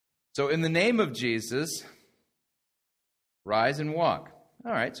 So in the name of Jesus, rise and walk.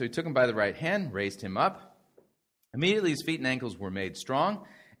 All right, so he took him by the right hand, raised him up. Immediately his feet and ankles were made strong,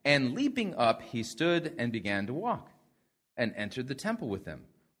 and leaping up, he stood and began to walk, and entered the temple with them,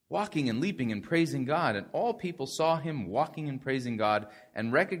 walking and leaping and praising God. And all people saw him walking and praising God,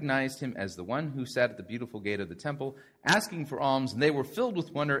 and recognized him as the one who sat at the beautiful gate of the temple, asking for alms, and they were filled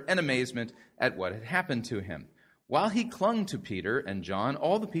with wonder and amazement at what had happened to him. While he clung to Peter and John,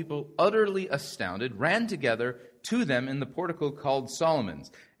 all the people, utterly astounded, ran together to them in the portico called Solomon's.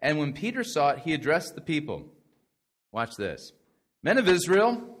 And when Peter saw it, he addressed the people. Watch this. "Men of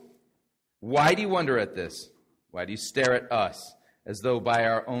Israel, why do you wonder at this? Why do you stare at us, as though by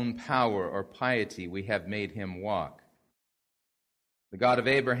our own power or piety we have made him walk? The God of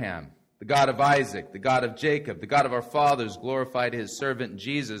Abraham, the God of Isaac, the God of Jacob, the God of our fathers glorified his servant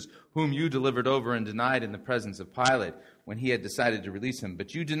Jesus, whom you delivered over and denied in the presence of Pilate when he had decided to release him.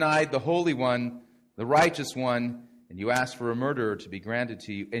 But you denied the Holy One, the righteous one, and you asked for a murderer to be granted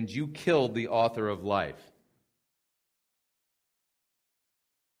to you, and you killed the author of life."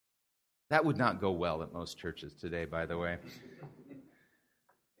 That would not go well at most churches today, by the way.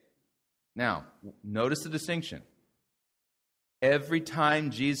 Now, notice the distinction. Every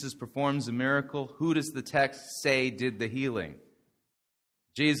time Jesus performs a miracle, who does the text say did the healing?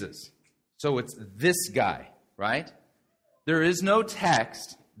 Jesus. So it's this guy, right? There is no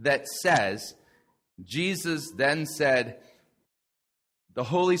text that says Jesus then said, "The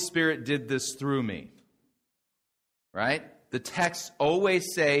Holy Spirit did this through me." Right? The texts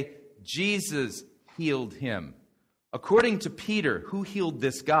always say Jesus healed him. According to Peter, who healed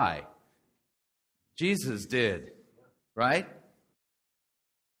this guy? Jesus did. Right?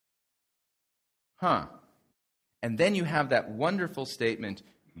 And then you have that wonderful statement,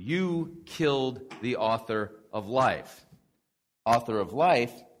 "You killed the author of life." Author of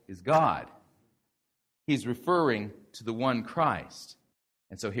life is God. He's referring to the one Christ.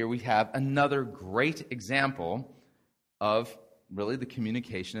 And so here we have another great example of really the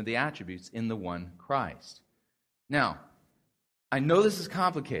communication of the attributes in the one Christ. Now, I know this is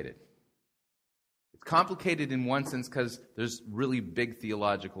complicated. It's complicated in one sense because there's really big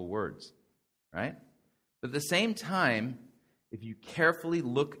theological words, right? But at the same time, if you carefully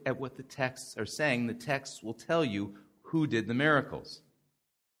look at what the texts are saying, the texts will tell you who did the miracles.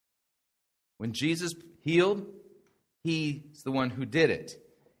 When Jesus healed, he's the one who did it.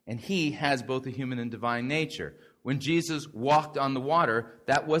 And he has both a human and divine nature. When Jesus walked on the water,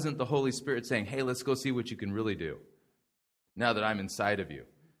 that wasn't the Holy Spirit saying, "Hey, let's go see what you can really do now that I'm inside of you."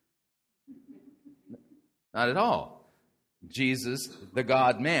 Not at all. Jesus, the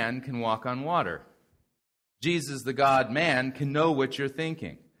God-man, can walk on water. Jesus, the God-man, can know what you're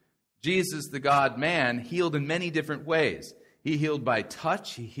thinking. Jesus, the God-man, healed in many different ways. He healed by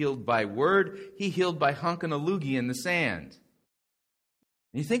touch. He healed by word. He healed by hunking a loogie in the sand.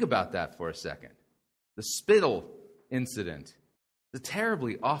 And you think about that for a second. The spittle incident. It's a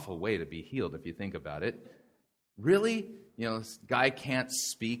terribly awful way to be healed if you think about it. Really? You know, this guy can't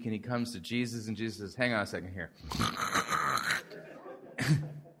speak and he comes to Jesus and Jesus says, "Hang on a second here."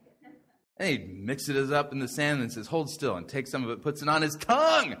 And he mixes it up in the sand and says, "Hold still," and takes some of it, puts it on his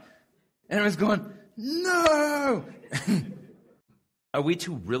tongue. And everyone's going, no! Are we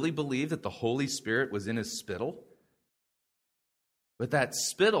to really believe that the Holy Spirit was in his spittle? But that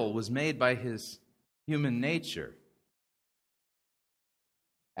spittle was made by his human nature.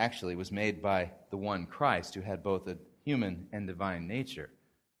 Actually, it was made by the one Christ who had both a human and divine nature.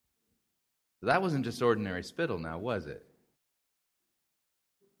 So that wasn't just ordinary spittle now, was it?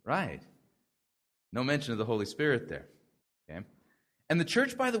 Right. No mention of the Holy Spirit there. Okay. And the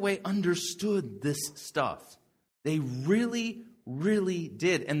church, by the way, understood this stuff. They really, really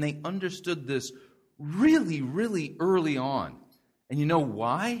did. And they understood this really, really early on. And you know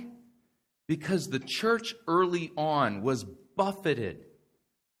why? Because the church early on was buffeted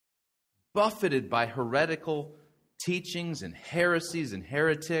by heretical teachings and heresies and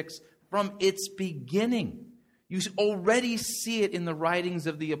heretics from its beginning. You already see it in the writings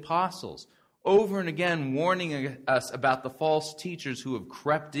of the apostles, over and again warning us about the false teachers who have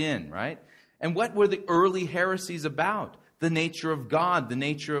crept in, right? And what were the early heresies about? The nature of God, the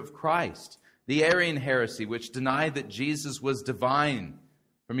nature of Christ. The Arian heresy, which denied that Jesus was divine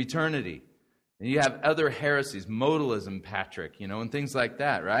from eternity. And you have other heresies, modalism, Patrick, and things like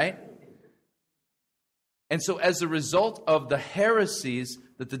that, right? And so as a result of the heresies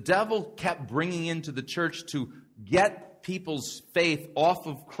that the devil kept bringing into the church to get people's faith off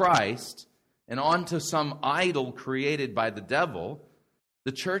of Christ and onto some idol created by the devil,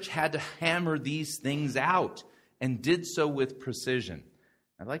 the church had to hammer these things out and did so with precision.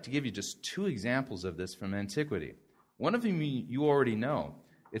 I'd like to give you just 2 examples of this from antiquity. One of them you already know.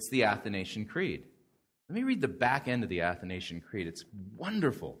 It's the Athanasian Creed. Let me read the back end of the Athanasian Creed. It's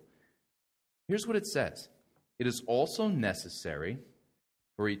wonderful. Here's what it says. It is also necessary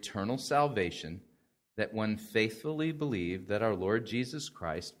for eternal salvation that one faithfully believe that our Lord Jesus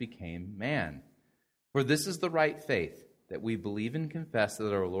Christ became man. For this is the right faith, that we believe and confess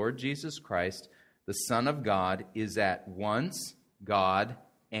that our Lord Jesus Christ, the Son of God, is at once God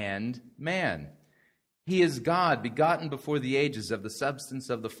and man. He is God, begotten before the ages of the substance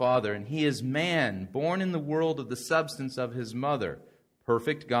of the Father, and he is man, born in the world of the substance of his mother,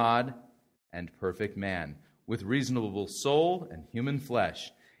 perfect God and perfect man, with reasonable soul and human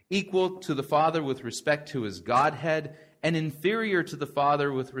flesh, equal to the Father with respect to his Godhead, and inferior to the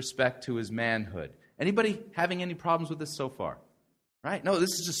Father with respect to his manhood. Anybody having any problems with this so far? Right? No,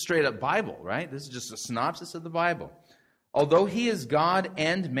 this is just straight up Bible, right? This is just a synopsis of the Bible. Although he is God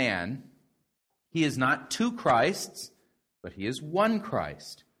and man, he is not 2 Christs, but he is one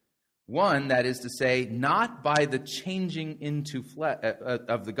Christ. One, that is to say, not by the changing into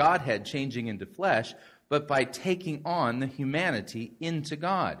of the Godhead changing into flesh, but by taking on the humanity into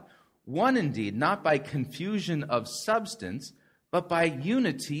God. One indeed, not by confusion of substance, but by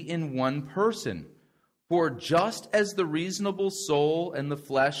unity in one person. For just as the reasonable soul and the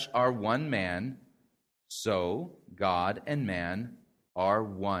flesh are one man, so God and man are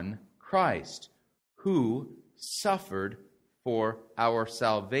one Christ, who suffered for our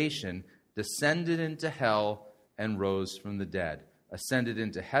salvation, descended into hell, and rose from the dead, ascended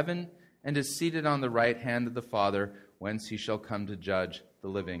into heaven, and is seated on the right hand of the Father, whence he shall come to judge the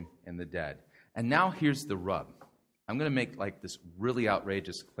living and the dead. And now here's the rub. I'm going to make this really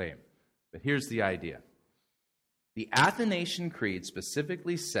outrageous claim, but here's the idea. The Athanasian Creed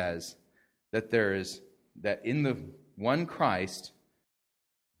specifically says that that in the one Christ,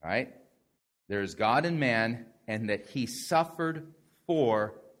 right, there is God and man, and that he suffered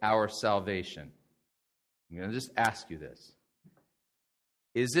for our salvation. I'm going to just ask you this.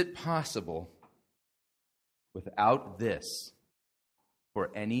 Is it possible without this for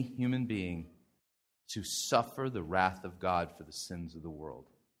any human being to suffer the wrath of God for the sins of the world?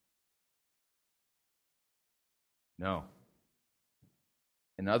 No.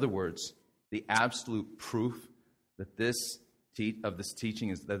 In other words, the absolute proof that this teaching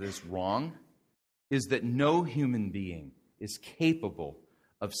is wrong is that no human being is capable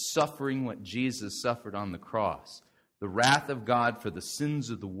of suffering what Jesus suffered on the cross, the wrath of God for the sins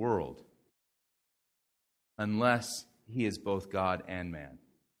of the world, unless he is both God and man.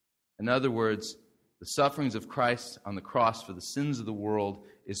 In other words, the sufferings of Christ on the cross for the sins of the world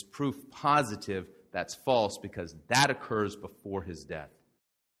is proof positive that's false, because that occurs before his death.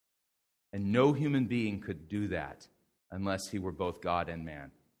 And no human being could do that unless he were both God and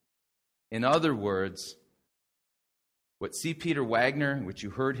man. In other words, what C. Peter Wagner, which you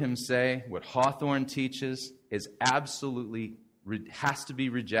heard him say, what Hawthorne teaches, is absolutely, has to be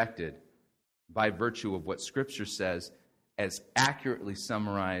rejected by virtue of what Scripture says as accurately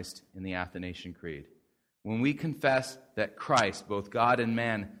summarized in the Athanasian Creed. When we confess that Christ, both God and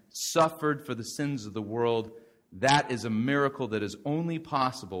man, suffered for the sins of the world, That is a miracle that is only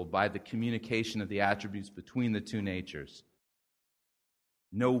possible by the communication of the attributes between the two natures.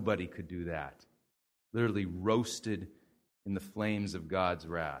 Nobody could do that. Literally roasted in the flames of God's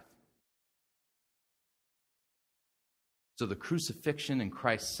wrath. So the crucifixion and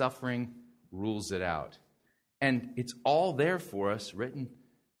Christ's suffering rules it out. And it's all there for us, written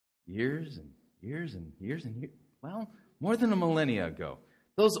years and years and years and years. Well, more than a millennia ago.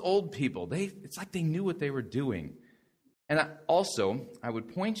 Those old people, it's like they knew what they were doing. And I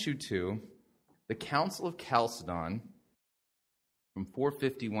would point you to the Council of Chalcedon from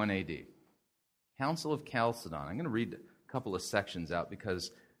 451 AD. Council of Chalcedon. I'm going to read a couple of sections out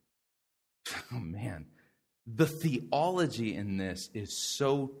because, oh man, the theology in this is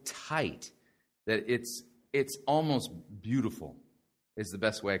so tight that it's almost beautiful, is the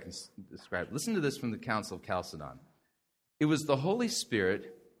best way I can describe it. Listen to this from the Council of Chalcedon. It was the Holy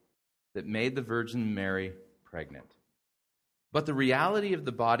Spirit that made the Virgin Mary pregnant. But the reality of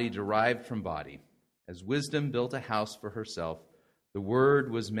the body derived from body. As wisdom built a house for herself, the Word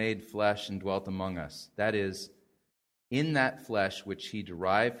was made flesh and dwelt among us. That is, in that flesh which he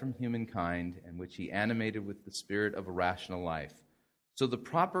derived from humankind and which he animated with the spirit of a rational life. So the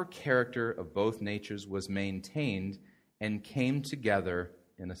proper character of both natures was maintained and came together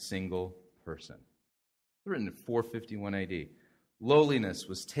in a single person. Written in 451 AD. Lowliness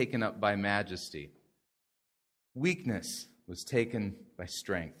was taken up by majesty. Weakness was taken by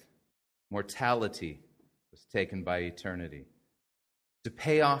strength. Mortality was taken by eternity. To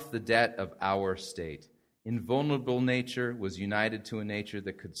pay off the debt of our state, invulnerable nature was united to a nature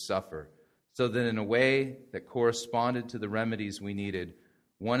that could suffer, so that in a way that corresponded to the remedies we needed,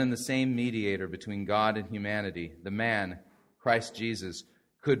 one and the same mediator between God and humanity, the man, Christ Jesus,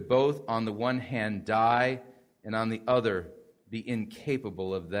 could both on the one hand die and on the other be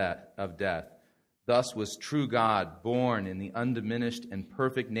incapable of death. Thus was true God born in the undiminished and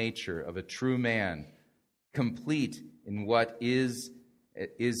perfect nature of a true man, complete in what is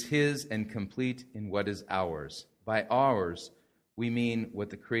his and complete in what is ours. By ours, we mean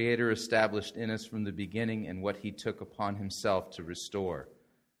what the Creator established in us from the beginning and what he took upon himself to restore.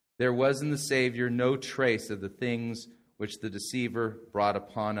 There was in the Savior no trace of the things which the deceiver brought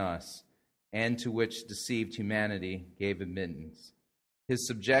upon us, and to which deceived humanity gave admittance. His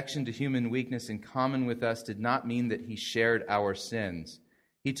subjection to human weakness in common with us did not mean that he shared our sins.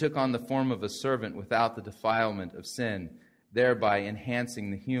 He took on the form of a servant without the defilement of sin, thereby enhancing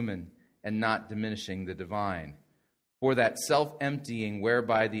the human and not diminishing the divine. For that self-emptying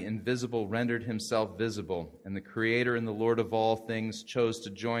whereby the invisible rendered himself visible, and the Creator and the Lord of all things chose to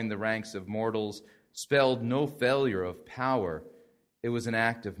join the ranks of mortals, spelled no failure of power. It was an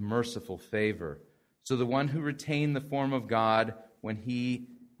act of merciful favor. So the one who retained the form of God when he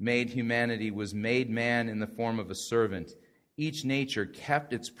made humanity was made man in the form of a servant. Each nature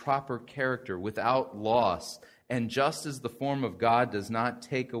kept its proper character without loss. And just as the form of God does not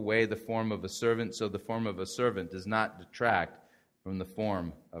take away the form of a servant, so the form of a servant does not detract from the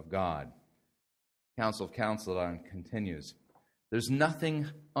form of God. Council of Chalcedon continues. There's nothing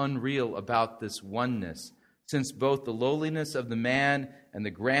unreal about this oneness, since both the lowliness of the man and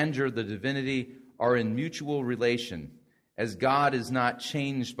the grandeur of the divinity are in mutual relation. As God is not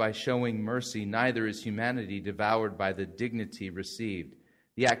changed by showing mercy, neither is humanity devoured by the dignity received.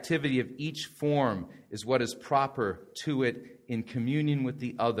 The activity of each form is what is proper to it in communion with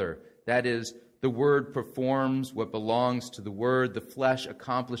the other. That is, the Word performs what belongs to the Word. The flesh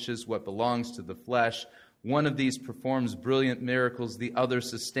accomplishes what belongs to the flesh. One of these performs brilliant miracles. The other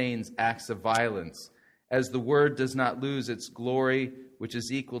sustains acts of violence. As the Word does not lose its glory, which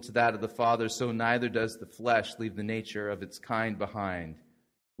is equal to that of the Father, so neither does the flesh leave the nature of its kind behind.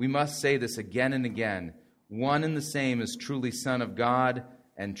 We must say this again and again. One and the same is truly Son of God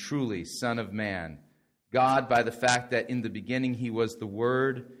and truly Son of Man. God by the fact that in the beginning he was the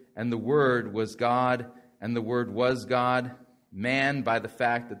Word, and the Word was God, and the Word was God. Man by the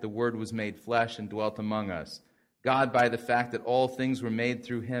fact that the Word was made flesh and dwelt among us. God by the fact that all things were made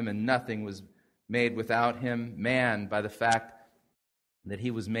through him and nothing was made without him. Man by the fact that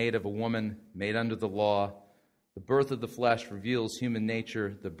he was made of a woman, made under the law. The birth of the flesh reveals human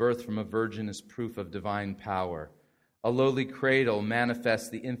nature. The birth from a virgin is proof of divine power. A lowly cradle manifests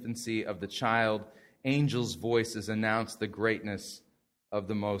the infancy of the child. Angels' voices announce the greatness of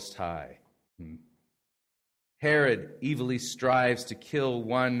the Most High. Herod evilly strives to kill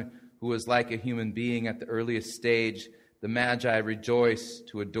one who was like a human being at the earliest stage. The Magi rejoice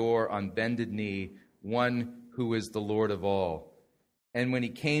to adore on bended knee one who is the Lord of all. And when he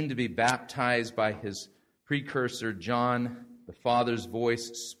came to be baptized by his precursor John, the Father's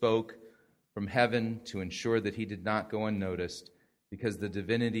voice spoke, from heaven to ensure that he did not go unnoticed, because the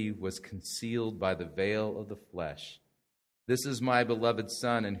divinity was concealed by the veil of the flesh. This is my beloved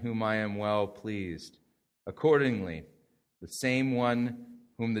Son, in whom I am well pleased. Accordingly, the same one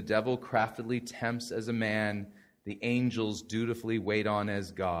whom the devil craftily tempts as a man, the angels dutifully wait on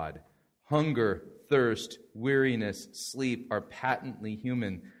as God. Hunger, thirst, weariness, sleep are patently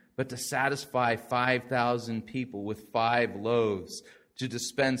human, but to satisfy 5,000 people with 5 loaves, to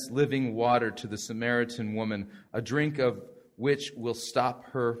dispense living water to the Samaritan woman, a drink of which will stop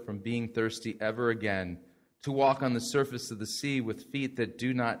her from being thirsty ever again, to walk on the surface of the sea with feet that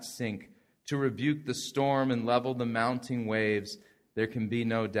do not sink, to rebuke the storm and level the mounting waves, there can be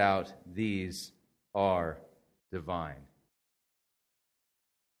no doubt these are divine.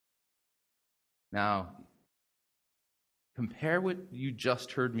 Now, compare what you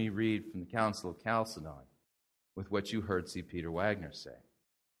just heard me read from the Council of Chalcedon with what you heard C. Peter Wagner say.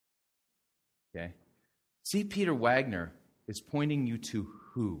 Okay? C. Peter Wagner is pointing you to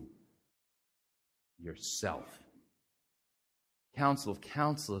who? Yourself. Council of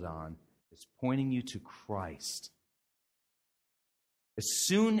Chalcedon is pointing you to Christ. As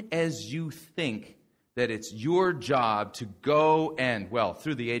soon as you think that it's your job to go and, well,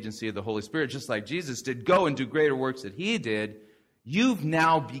 through the agency of the Holy Spirit, just like Jesus did, go and do greater works that he did, you've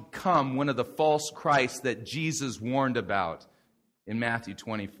now become one of the false Christs that Jesus warned about in Matthew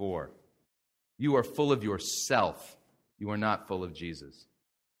 24. You are full of yourself. You are not full of Jesus.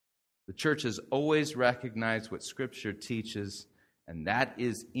 The church has always recognized what Scripture teaches, and that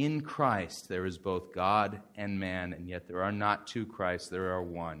is in Christ there is both God and man, and yet there are not two Christs, there are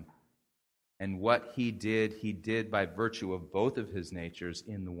one. And what he did by virtue of both of his natures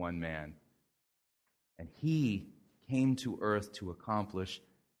in the one man. And he came to earth to accomplish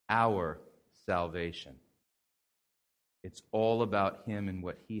our salvation. It's all about him and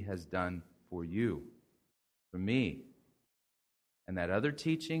what he has done for you, for me. And that other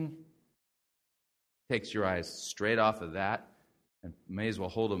teaching takes your eyes straight off of that and may as well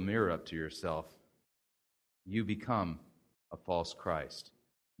hold a mirror up to yourself. You become a false Christ.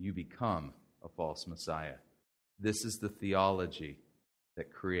 You become a false Messiah. This is the theology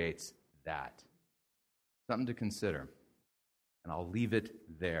that creates that. Something to consider. And I'll leave it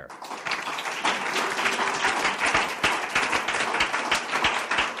there.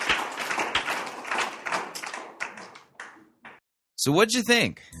 So what'd you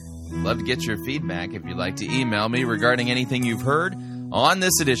think? Love to get your feedback. If you'd like to email me regarding anything you've heard on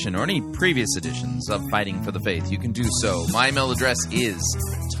this edition or any previous editions of Fighting for the Faith, you can do so. My email address is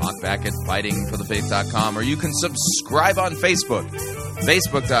talkback@fightingforthefaith.com, or you can subscribe on Facebook,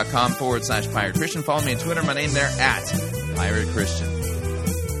 facebook.com/Pirate Christian. Follow me on Twitter, my name there, @Pirate Christian.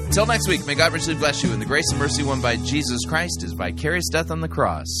 Until next week, may God richly bless you, and the grace and mercy won by Jesus Christ, his vicarious death on the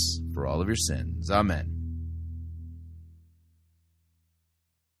cross for all of your sins. Amen.